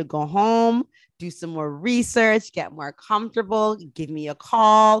telling you to go home, do some more research, get more comfortable, give me a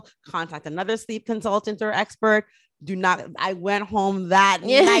call, contact another sleep consultant or expert. Do not. I went home that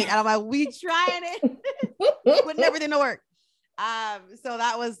night and I'm like, we tried it. Putting everything to work. So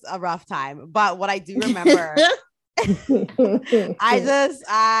that was a rough time. But what I do remember,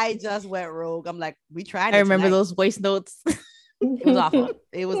 I just went rogue. I'm like, we tried it. I remember those voice notes. It was awful.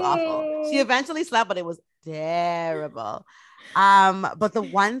 It was awful. She eventually slept, but it was terrible. But the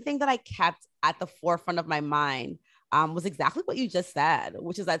one thing that I kept at the forefront of my mind was exactly what you just said,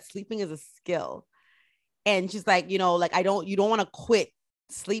 which is that sleeping is a skill. And she's like, you know, like, you don't want to quit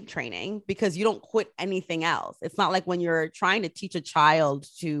sleep training because you don't quit anything else. It's not like when you're trying to teach a child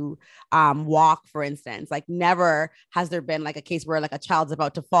to walk, for instance, like never has there been like a case where like a child's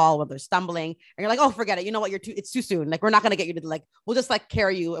about to fall when they're stumbling and you're like, oh, forget it. You know what? It's too soon. Like, we're not going to get you to like, we'll just like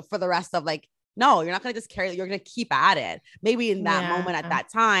carry you for the rest of like, no, you're not going to just carry it. You're going to keep at it. Maybe in that moment at that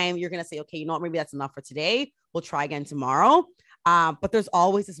time, you're going to say, okay, you know what? Maybe that's enough for today. We'll try again tomorrow. But there's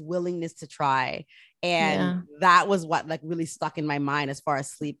always this willingness to try. And that was what like really stuck in my mind as far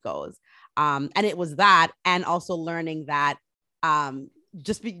as sleep goes. And it was that, and also learning that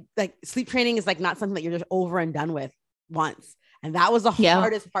just be like, sleep training is like not something that you're just over and done with once. And that was the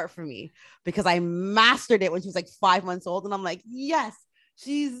hardest part for me because I mastered it when she was like 5 months old. And I'm like, yes,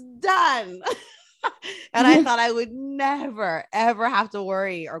 she's done. And I thought I would never, ever have to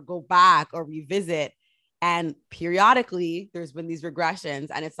worry or go back or revisit. And periodically there's been these regressions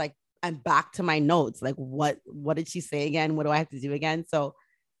and it's like, I'm back to my notes. Like, what did she say again? What do I have to do again? So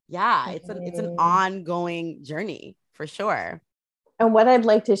yeah, it's an ongoing journey for sure. And what I'd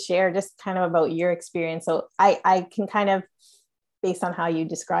like to share just kind of about your experience. So I can kind of, based on how you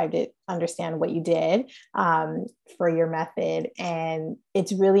described it, understand what you did for your method. And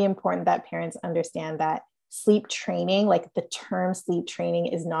it's really important that parents understand that sleep training, like the term sleep training,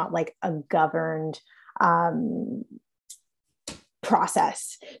 is not like a governed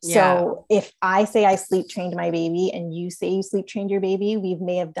process. Yeah. So if I say I sleep trained my baby and you say you sleep trained your baby, we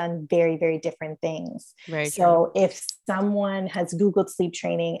may have done very, very different things. Very so true. If someone has Googled sleep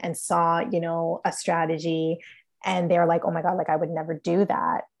training and saw, a strategy and they're like, oh my God, like I would never do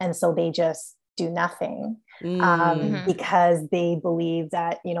that. And so they just do nothing because they believe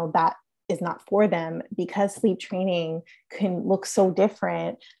that, that is not for them, because sleep training can look so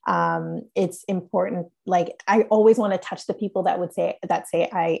different. It's important. Like I always want to touch the people that say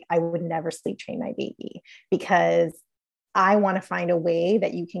I would never sleep train my baby, because I want to find a way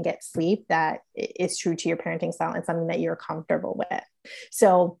that you can get sleep that is true to your parenting style and something that you're comfortable with.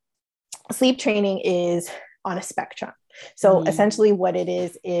 So sleep training is on a spectrum. So essentially what it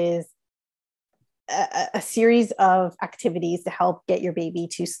is a series of activities to help get your baby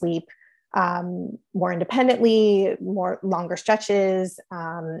to sleep more independently, more longer stretches,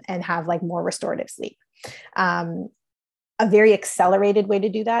 and have like more restorative sleep. A very accelerated way to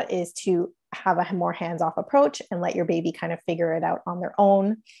do that is to have a more hands-off approach and let your baby kind of figure it out on their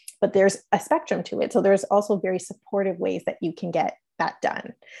own. But there's a spectrum to it. So there's also very supportive ways that you can get that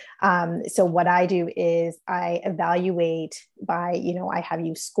done. So what I do is I evaluate by, I have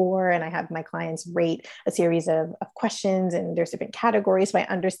you score and I have my clients rate a series of questions, and there's different categories. So I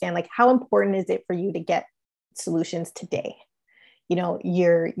understand like how important is it for you to get solutions today?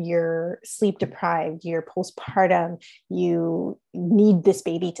 You're sleep deprived, you're postpartum, you need this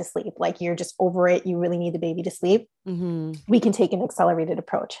baby to sleep. Like you're just over it. You really need the baby to sleep. We can take an accelerated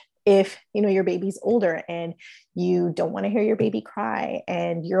approach. If, your baby's older and you don't want to hear your baby cry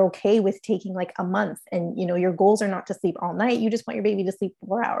and you're okay with taking like a month and, your goals are not to sleep all night. You just want your baby to sleep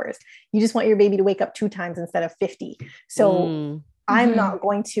 4 hours. You just want your baby to wake up 2 times instead of 50. So I'm not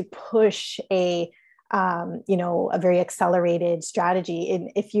going to push a very accelerated strategy.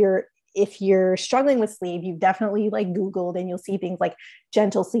 And if you're struggling with sleep, you've definitely like Googled and you'll see things like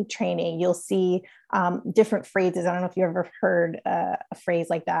gentle sleep training. You'll see different phrases. I don't know if you ever heard a phrase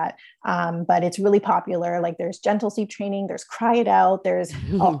like that, but it's really popular. Like there's gentle sleep training, there's cry it out, there's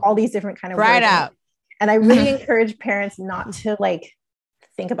all these different kind of cry it out. And I really encourage parents not to like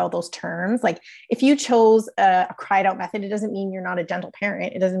think about those terms. Like if you chose a cry it out method, it doesn't mean you're not a gentle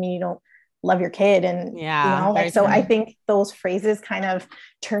parent. It doesn't mean you don't love your kid. And so I think those phrases kind of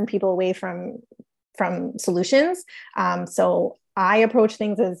turn people away from solutions. So I approach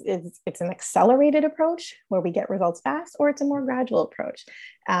things as it's an accelerated approach where we get results fast, or it's a more gradual approach.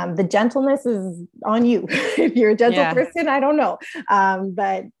 The gentleness is on you. If you're a gentle person, I don't know.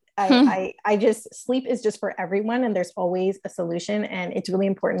 But I just, sleep is just for everyone, and there's always a solution. And it's really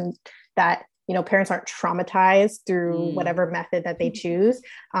important that, parents aren't traumatized through whatever method that they choose.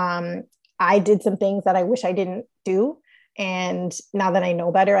 I did some things that I wish I didn't do. And now that I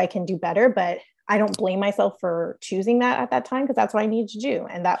know better, I can do better, but I don't blame myself for choosing that at that time, because that's what I needed to do.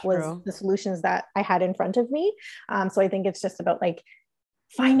 And that was the solutions that I had in front of me. So I think it's just about like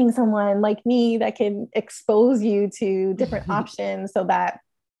finding someone like me that can expose you to different options, so that,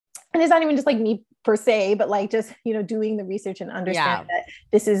 and it's not even just like me per se, but like just, doing the research and understand that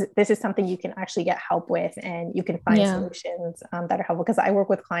this is something you can actually get help with, and you can find solutions that are helpful. Because I work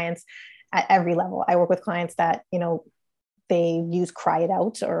with clients at every level. I work with clients that, they use cry it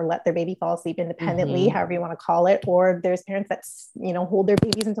out or let their baby fall asleep independently, however you want to call it. Or there's parents that, hold their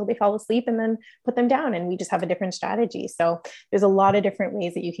babies until they fall asleep and then put them down. And we just have a different strategy. So there's a lot of different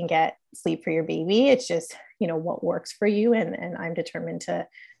ways that you can get sleep for your baby. It's just, what works for you. And I'm determined to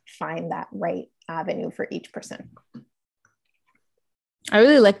find that right avenue for each person. I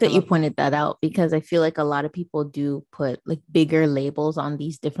really like that you pointed that out, because I feel like a lot of people do put like bigger labels on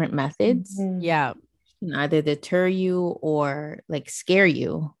these different methods. Yeah. Can either deter you or like scare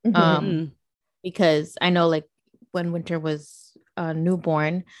you. Because I know like when Winter was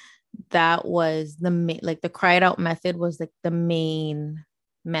newborn, that was the cry it out method was like the main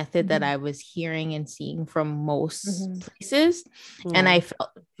method that I was hearing and seeing from most places. And I felt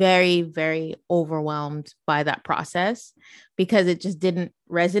very, very overwhelmed by that process, because it just didn't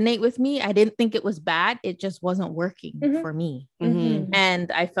resonate with me. I didn't think it was bad. It just wasn't working for me.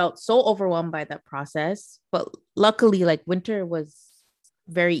 And I felt so overwhelmed by that process. But luckily, like Winter was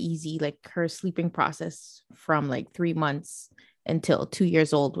very easy. Like her sleeping process from like 3 months until 2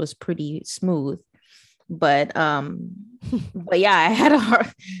 years old was pretty smooth. But yeah, I had a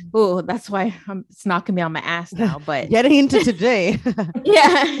hard, oh, that's why it's knocking me on my ass now. But getting into today.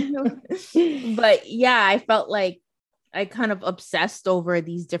 Yeah. But yeah, I felt like I kind of obsessed over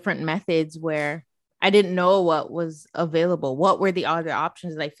these different methods where I didn't know what was available. What were the other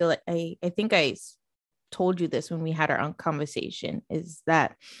options? I feel like I think I told you this when we had our own conversation, is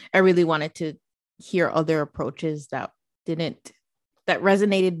that I really wanted to hear other approaches that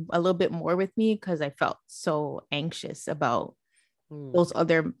resonated a little bit more with me, because I felt so anxious about those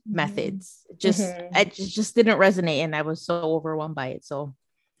other methods. It just didn't resonate, and I was so overwhelmed by it. So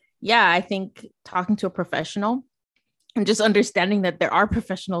yeah, I think talking to a professional and just understanding that there are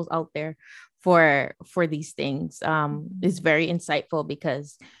professionals out there for these things is very insightful,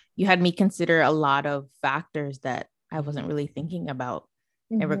 because you had me consider a lot of factors that I wasn't really thinking about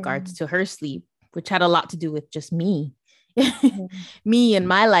in regards to her sleep, which had a lot to do with just me. Me and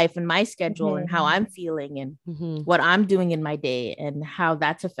my life and my schedule and how I'm feeling and what I'm doing in my day and how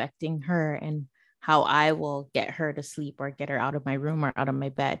that's affecting her and how I will get her to sleep or get her out of my room or out of my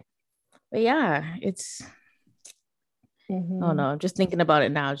bed. But yeah, it's oh no, I'm just thinking about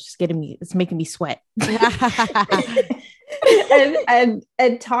it now. It's making me sweat. and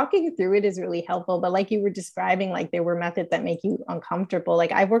talking through it is really helpful. But like you were describing, like there were methods that make you uncomfortable.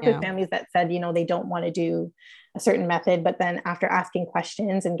 Like I've worked with families that said, you know, they don't want to do a certain method, but then after asking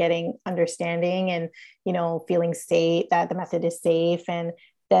questions and getting understanding and, you know, feeling safe, that the method is safe, and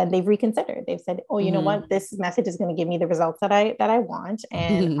then they've reconsidered. They've said, oh, you know what, this method is going to give me the results that I want,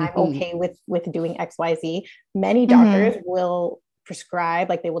 and I'm okay with doing XYZ. Many doctors will prescribe,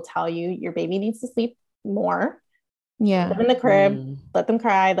 like they will tell you your baby needs to sleep more. Yeah. Put them in the crib, let them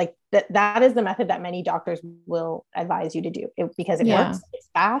cry. Like that is the method that many doctors will advise you to do because it works. It's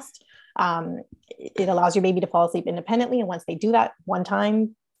fast. It allows your baby to fall asleep independently. And once they do that one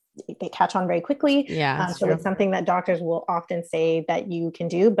time, they catch on very quickly. So it's something that doctors will often say that you can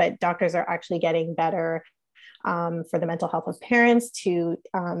do, but doctors are actually getting better for the mental health of parents to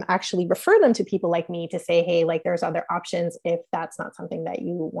actually refer them to people like me to say, hey, like there's other options if that's not something that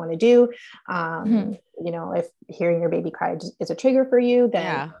you want to do. You know, if hearing your baby cry is a trigger for you,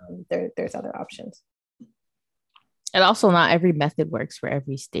 then there's other options. And also not every method works for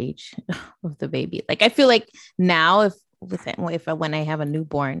every stage of the baby. Like I feel like now when I have a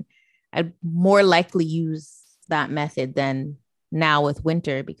newborn, I'd more likely use that method than now with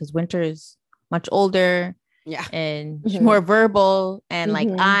Winter, because Winter is much older and more verbal, and like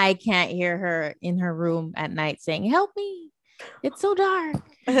I can't hear her in her room at night saying, help me, it's so dark,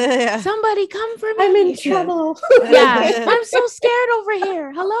 somebody come for me, I'm in trouble. I'm so scared over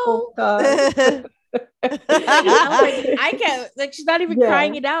here, hello. Oh, I'm like, I can't, like she's not even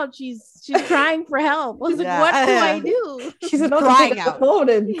crying it out, she's crying for help. I was like, what do I do? She's about crying out the phone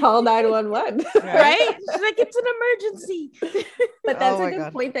and call 911. Right? She's like, it's an emergency. But that's a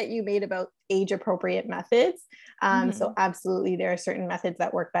good point that you made about age appropriate methods. So absolutely, there are certain methods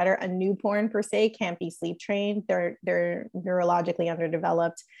that work better. A newborn per se can't be sleep trained. They're neurologically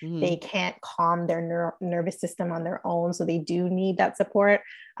underdeveloped. They can't calm their nervous system on their own. So they do need that support.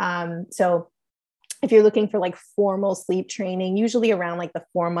 So if you're looking for like formal sleep training, usually around like the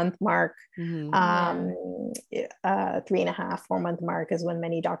 4-month mark, 3.5, 4-month mark is when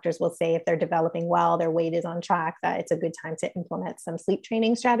many doctors will say if they're developing well, their weight is on track, that it's a good time to implement some sleep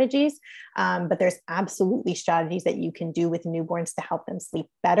training strategies. But there's absolutely strategies that you can do with newborns to help them sleep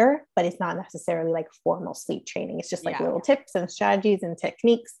better, but it's not necessarily like formal sleep training. It's just like little tips and strategies and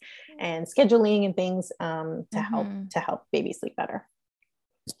techniques and scheduling and things to help babies sleep better.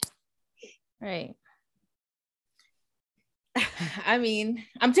 Right. I mean,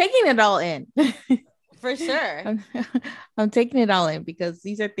 I'm taking it all in. For sure. I'm taking it all in because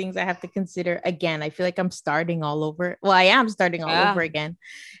these are things I have to consider again. I feel like I'm starting all over. Well, I am starting all over again.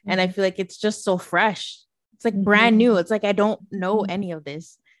 And I feel like it's just so fresh. It's like brand new. It's like I don't know any of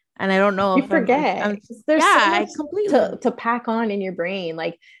this. And I don't know you forget. There's so much completely to pack on in your brain.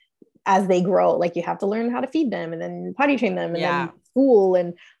 Like as they grow, like you have to learn how to feed them and then potty train them and then school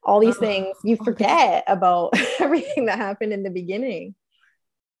and all these things. You forget about everything that happened in the beginning.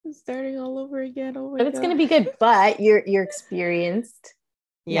 I'm starting all over again. But it's going to be good. But you're experienced.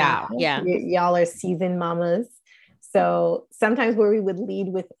 Y'all are seasoned mamas. So sometimes where we would lead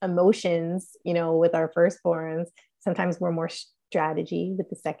with emotions, you know, with our firstborns, sometimes we're more strategy with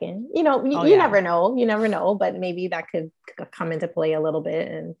the second. You never know, but maybe that could come into play a little bit,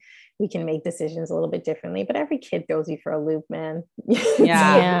 and we can make decisions a little bit differently. But every kid throws you for a loop, man.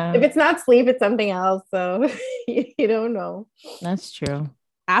 Yeah. If it's not sleep, it's something else. So you don't know. That's true.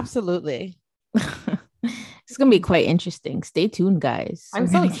 Absolutely. It's gonna be quite interesting. Stay tuned, guys. I'm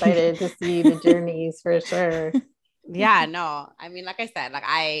so excited to see the journeys for sure. Yeah, no, I mean, like I said, like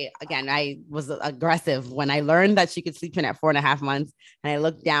I was aggressive when I learned that she could sleep in at 4.5 months, and I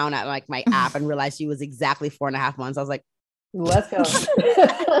looked down at like my app and realized she was exactly 4.5 months. I was like, let's go.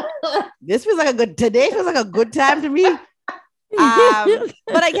 Today feels like a good time to me.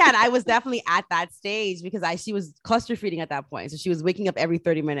 But again, I was definitely at that stage because she was cluster feeding at that point. So she was waking up every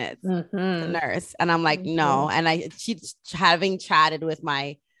 30 minutes to nurse. And I'm like, no. And having chatted with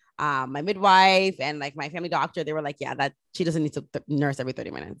my midwife and like my family doctor, they were like, yeah, that she doesn't need to nurse every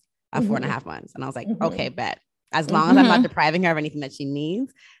 30 minutes at 4.5 months. And I was like, okay, bet. As long as I'm not depriving her of anything that she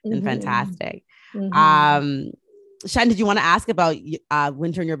needs, then fantastic. Shan, did you want to ask about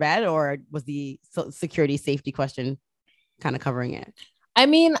winter in your bed, or was the security safety question kind of covering it? I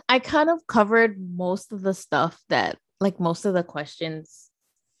mean, I kind of covered most of the stuff that, like, most of the questions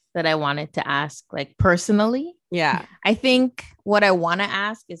that I wanted to ask, like, personally. Yeah. I think what I want to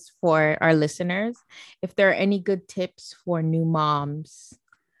ask is for our listeners, if there are any good tips for new moms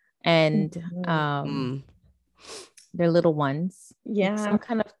and their little ones. Yeah. Some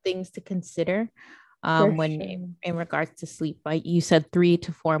kind of things to consider in regards to sleep. Like you said, 3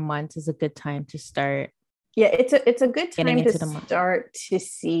 to 4 months is a good time to start. Yeah, it's a good time to start to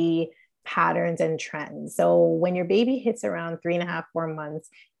see patterns and trends. So when your baby hits around 3.5, 4 months,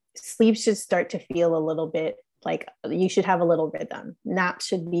 sleep should start to feel a little bit like you should have a little rhythm. Naps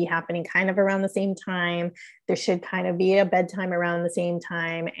should be happening kind of around the same time. There should kind of be a bedtime around the same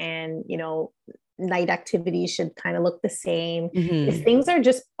time. And, night activities should kind of look the same. If things are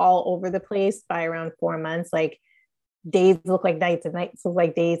just all over the place by around 4 months, like days look like nights and nights look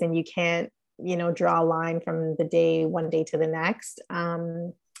like days, and you can't, draw a line from one day to the next.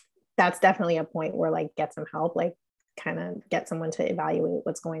 That's definitely a point where like get some help, like kind of get someone to evaluate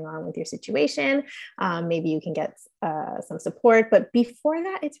what's going on with your situation. Maybe you can get some support, but before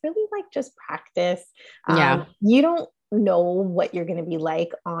that, it's really like just practice. You don't know what you're going to be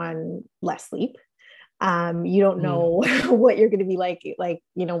like on less sleep. You don't know what you're going to be like,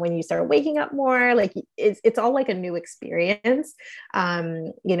 when you start waking up more, like it's all like a new experience.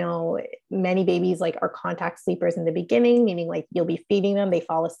 Many babies like are contact sleepers in the beginning, meaning like you'll be feeding them, they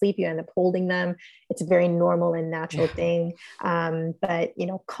fall asleep, you end up holding them. It's a very normal and natural thing. But,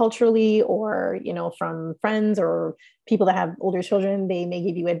 culturally or, from friends or people that have older children, they may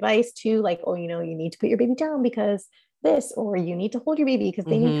give you advice too, like, oh, you need to put your baby down because this, or you need to hold your baby because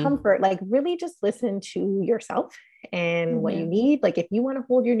they need comfort. Like really just listen to yourself and what you need. Like if you want to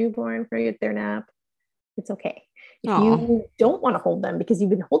hold your newborn for their nap, it's okay. If you don't want to hold them because you've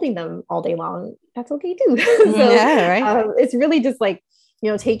been holding them all day long, that's okay too. It's really just like,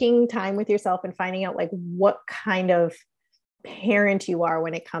 taking time with yourself and finding out like what kind of parent you are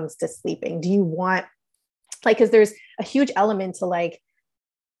when it comes to sleeping. Do you want, like, because there's a huge element to like,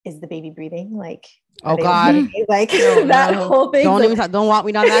 is the baby breathing? Like, oh God, okay? Like that whole thing. Don't walk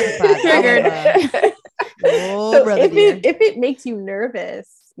me down that. So if it makes you nervous,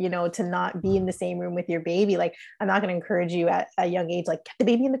 to not be in the same room with your baby, like I'm not going to encourage you at a young age, like get the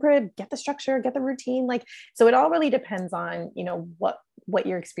baby in the crib, get the structure, get the routine. Like, so it all really depends on, what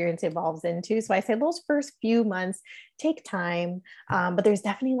your experience evolves into. So I say those first few months, take time. But there's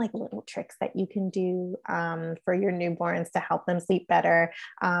definitely like little tricks that you can do for your newborns to help them sleep better.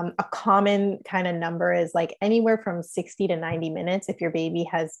 A common kind of number is like anywhere from 60 to 90 minutes. If your baby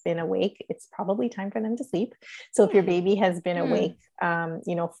has been awake, it's probably time for them to sleep. So if your baby has been awake,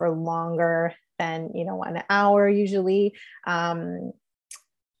 for longer than, an hour, usually,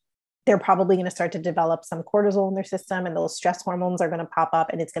 they're probably going to start to develop some cortisol in their system, and those stress hormones are going to pop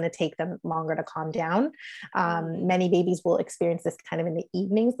up, and it's going to take them longer to calm down. Many babies will experience this kind of in the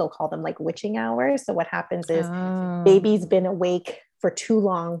evenings. They'll call them like witching hours. So what happens is baby's been awake for too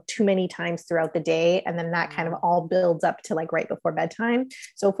long, too many times throughout the day. And then that kind of all builds up to like right before bedtime.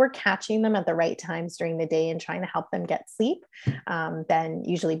 So if we're catching them at the right times during the day and trying to help them get sleep, then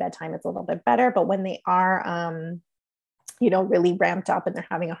usually bedtime is a little bit better. But when they are, really ramped up and they're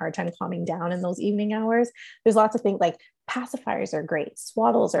having a hard time calming down in those evening hours, there's lots of things like pacifiers are great.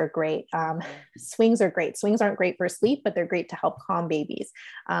 Swaddles are great. Swings are great. Swings aren't great for sleep, but they're great to help calm babies.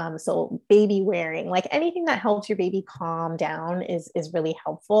 So baby wearing, like anything that helps your baby calm down is really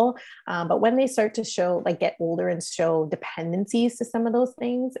helpful. But when they start to show, like get older and show dependencies to some of those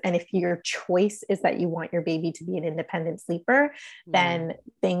things, and if your choice is that you want your baby to be an independent sleeper, then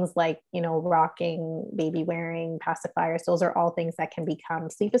things like, rocking, baby wearing, pacifiers, those are all things that can become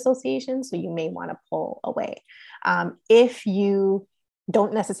sleep associations. So you may want to pull away. If you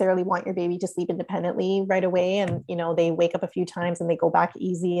don't necessarily want your baby to sleep independently right away, and they wake up a few times and they go back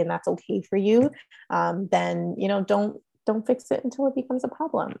easy, and that's okay for you, then don't fix it until it becomes a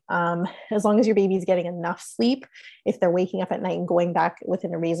problem. As long as your baby's getting enough sleep, if they're waking up at night and going back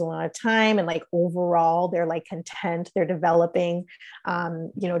within a reasonable amount of time, and like overall they're like content, they're developing,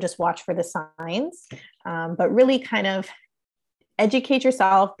 just watch for the signs, but really kind of educate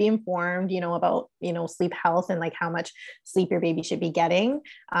yourself, be informed, about, sleep health and like how much sleep your baby should be getting.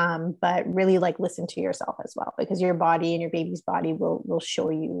 But really like listen to yourself as well, because your body and your baby's body will show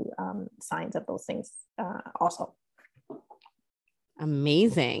you signs of those things also.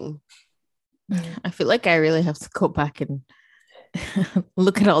 Amazing. I feel like I really have to go back and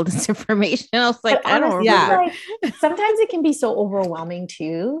look at all this information. I was like, I don't remember. Like, sometimes it can be so overwhelming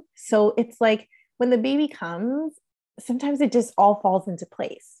too. So it's like when the baby comes, sometimes it just all falls into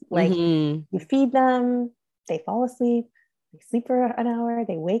place. Like you feed them, they fall asleep, they sleep for an hour,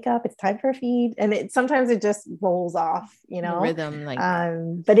 they wake up, it's time for a feed. And sometimes it just rolls off, rhythm. Like,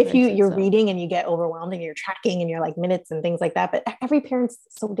 but if you're reading and you get overwhelmed and you're tracking and you're like minutes and things like that, but every parent's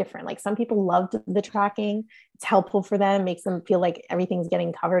so different. Like some people love the tracking. It's helpful for them, makes them feel like everything's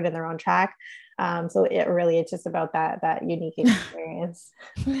getting covered and they're on track. So it's just about that unique experience.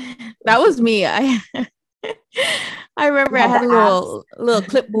 That was me. I remember I had a little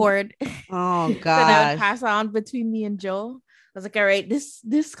clipboard. Oh gosh. That I would pass on between me and Joe. I was like, all right,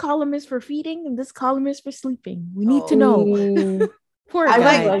 this column is for feeding and this column is for sleeping. We need to know. Poor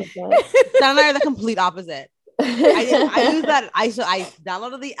guy. Down there, the complete opposite. I use that. I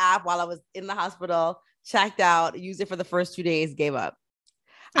downloaded the app while I was in the hospital, checked out, used it for the first 2 days, gave up.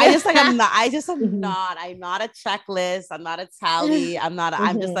 I'm not a checklist. I'm not a tally. I'm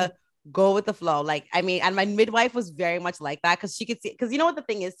just a go with the flow. Like, I mean, and my midwife was very much like that, because she could see, because you know what the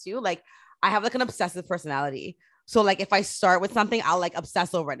thing is too, like I have like an obsessive personality. So like if I start with something, I'll like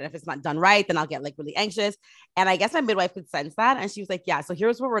obsess over it. And if it's not done right, then I'll get like really anxious. And I guess my midwife could sense that. And she was like, yeah, so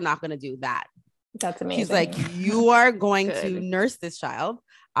here's what we're not going to do that. That's amazing. She's like, you are going to nurse this child.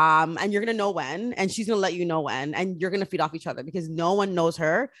 And you're going to know when, and she's going to let you know when, and you're going to feed off each other, because no one knows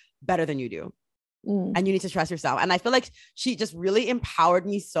her better than you do. And you need to trust yourself. And I feel like she just really empowered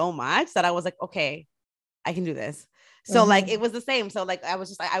me so much that I was like, okay, I can do this. So like, it was the same. So like, I was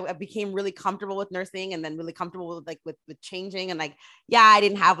just, I became really comfortable with nursing, and then really comfortable with like, with changing. And like, yeah, I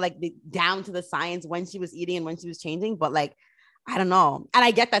didn't have like the down to the science when she was eating and when she was changing, but like, I don't know. And I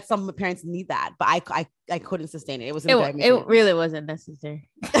get that some parents need that, but I couldn't sustain it. It really wasn't necessary.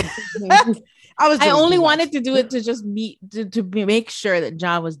 I only wanted to do it to just to make sure that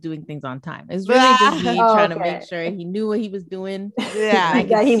John was doing things on time. It's really just me trying to make sure he knew what he was doing. Yeah. I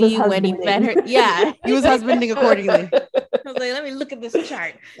could see when he fed her. Yeah. He was husbanding accordingly. I was like, let me look at this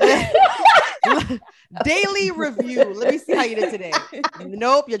chart. Daily review. Let me see how you did today.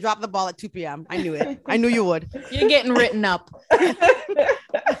 Nope, you dropped the ball at 2 p.m. I knew it. I knew you would. You're getting written up.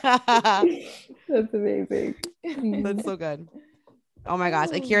 That's amazing. That's so good. Oh my gosh.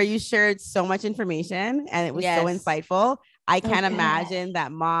 Akira, you shared so much information and it was so insightful. I can't imagine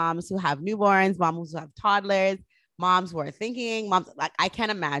that moms who have newborns, moms who have toddlers, moms who are thinking, moms, like I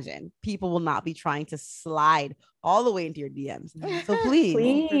can't imagine people will not be trying to slide all the way into your DMs. So please,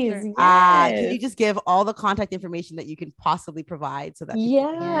 can you just give all the contact information that you can possibly provide so that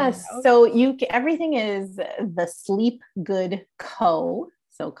so everything is the Sleep Good Co.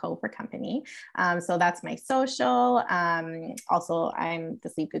 So Co for company. So that's my social. Also, I'm the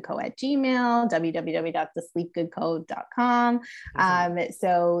Sleep Good Co at Gmail, www.thesleepgoodco.com.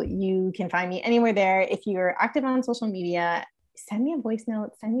 So you can find me anywhere there. If you're active on social media, send me a voice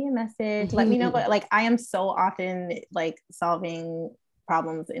note, send me a message, let me know. But like, I am so often like solving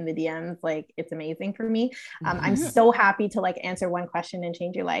problems in the DMs. Like, it's amazing for me. I'm so happy to like answer one question and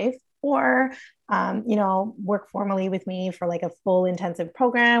change your life, or work formally with me for like a full intensive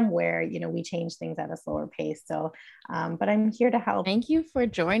program where we change things at a slower pace. So but I'm here to help. Thank you for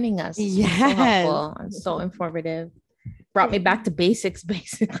joining us. Yes, so helpful and so informative. Brought me back to basics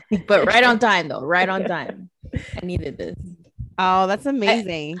basically, but right on time though. Right on time. I needed this. Oh, that's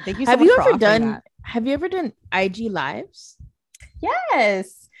amazing. Thank you so much. Have you ever done IG lives?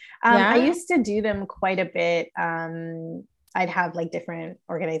 Yes. I used to do them quite a bit. I'd have like different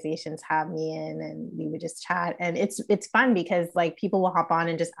organizations have me in and we would just chat, and it's fun because like people will hop on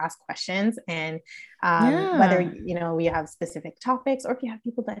and just ask questions, and whether, you know, we have specific topics or if you have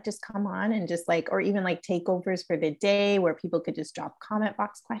people that just come on and just like, or even like takeovers for the day where people could just drop comment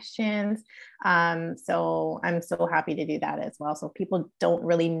box questions. So I'm so happy to do that as well. So people don't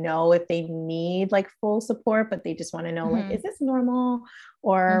really know if they need like full support, but they just want to know like, is this normal?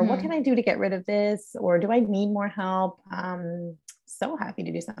 Or what can I do to get rid of this? Or do I need more help? So happy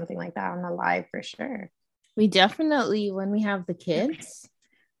to do something like that on the live for sure. We definitely, when we have the kids,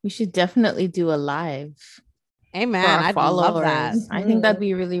 we should definitely do a live. Amen. I'd love that. I think that'd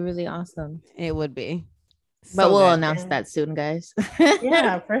be really, really awesome. It would be. But we'll announce that soon, guys.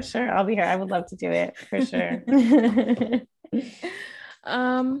 Yeah, for sure. I'll be here. I would love to do it for sure.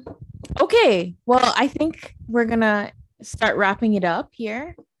 Okay. Well, I think we're going to start wrapping it up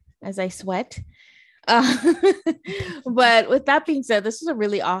here as I sweat. But with that being said, this is a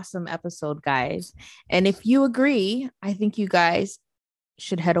really awesome episode, guys. And if you agree, I think you guys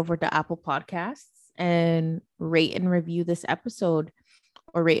should head over to Apple Podcasts and rate and review this episode,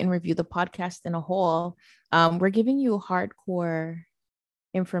 or rate and review the podcast in a whole. We're giving you hardcore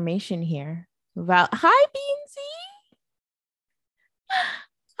information here. Hi, Beansy. Hi,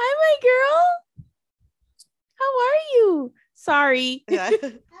 my girl. How are you? Sorry. Yeah.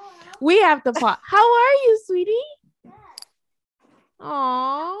 We have to pause. How are you, sweetie?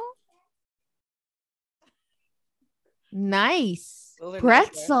 Aw. Nice.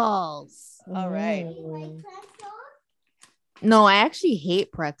 Pretzels. All right. No, I actually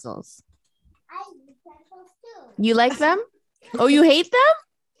hate pretzels. I eat pretzels too. You like them? Oh, you hate them?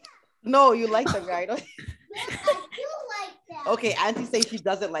 No, you like them, right? Yes, I do like them. Okay, Auntie says she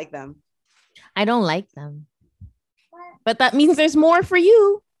doesn't like them. I don't like them. But that means there's more for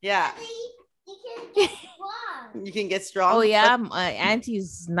you. Yeah. You can get strong. You can get strong. Oh, yeah.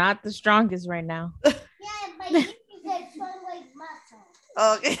 Auntie's not the strongest right now. Yeah, but you can get strong like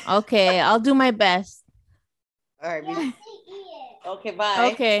muscle. Okay. Okay, I'll do my best. All right. Yes, they eat it. Okay,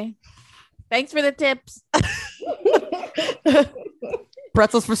 bye. Okay. Thanks for the tips.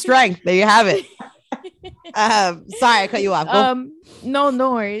 Pretzels for strength. There you have it. Sorry, I cut you off. Go.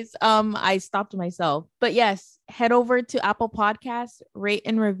 No worries. I stopped myself. But yes, head over to Apple Podcasts, rate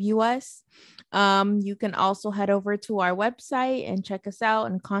and review us. You can also head over to our website and check us out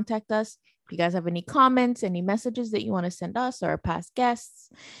and contact us. If you guys have any comments, any messages that you want to send us or past guests,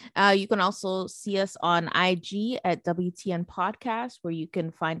 you can also see us on IG at WTN Podcast, where you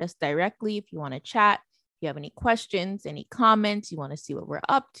can find us directly if you want to chat. If you have any questions, any comments, you want to see what we're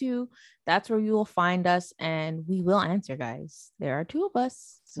up to, that's where you will find us, and we will answer, guys. There are two of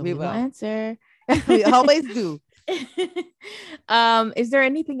us, so we will answer. We always do. Is there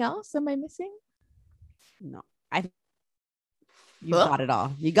anything else? Am I missing? No, you got it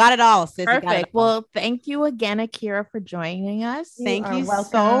all. You got it all, sis. Perfect. Well, thank you again, Akira, for joining us. Thank you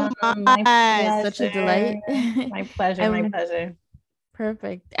so much. Such a delight. My pleasure. My pleasure.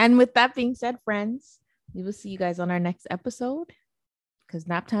 Perfect. And with that being said, friends, we will see you guys on our next episode, because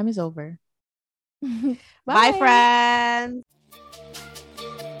nap time is over. Bye, friends.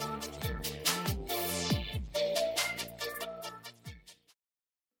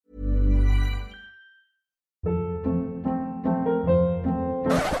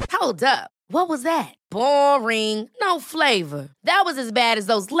 Hold up. What was that? Boring. No flavor. That was as bad as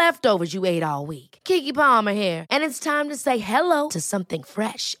those leftovers you ate all week. Keke Palmer here. And it's time to say hello to something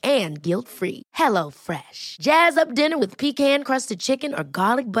fresh and guilt-free. Hello Fresh. Jazz up dinner with pecan-crusted chicken or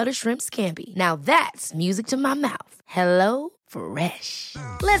garlic butter shrimp scampi. Now that's music to my mouth. Hello Fresh.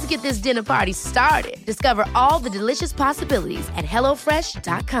 Let's get this dinner party started. Discover all the delicious possibilities at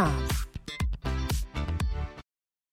HelloFresh.com.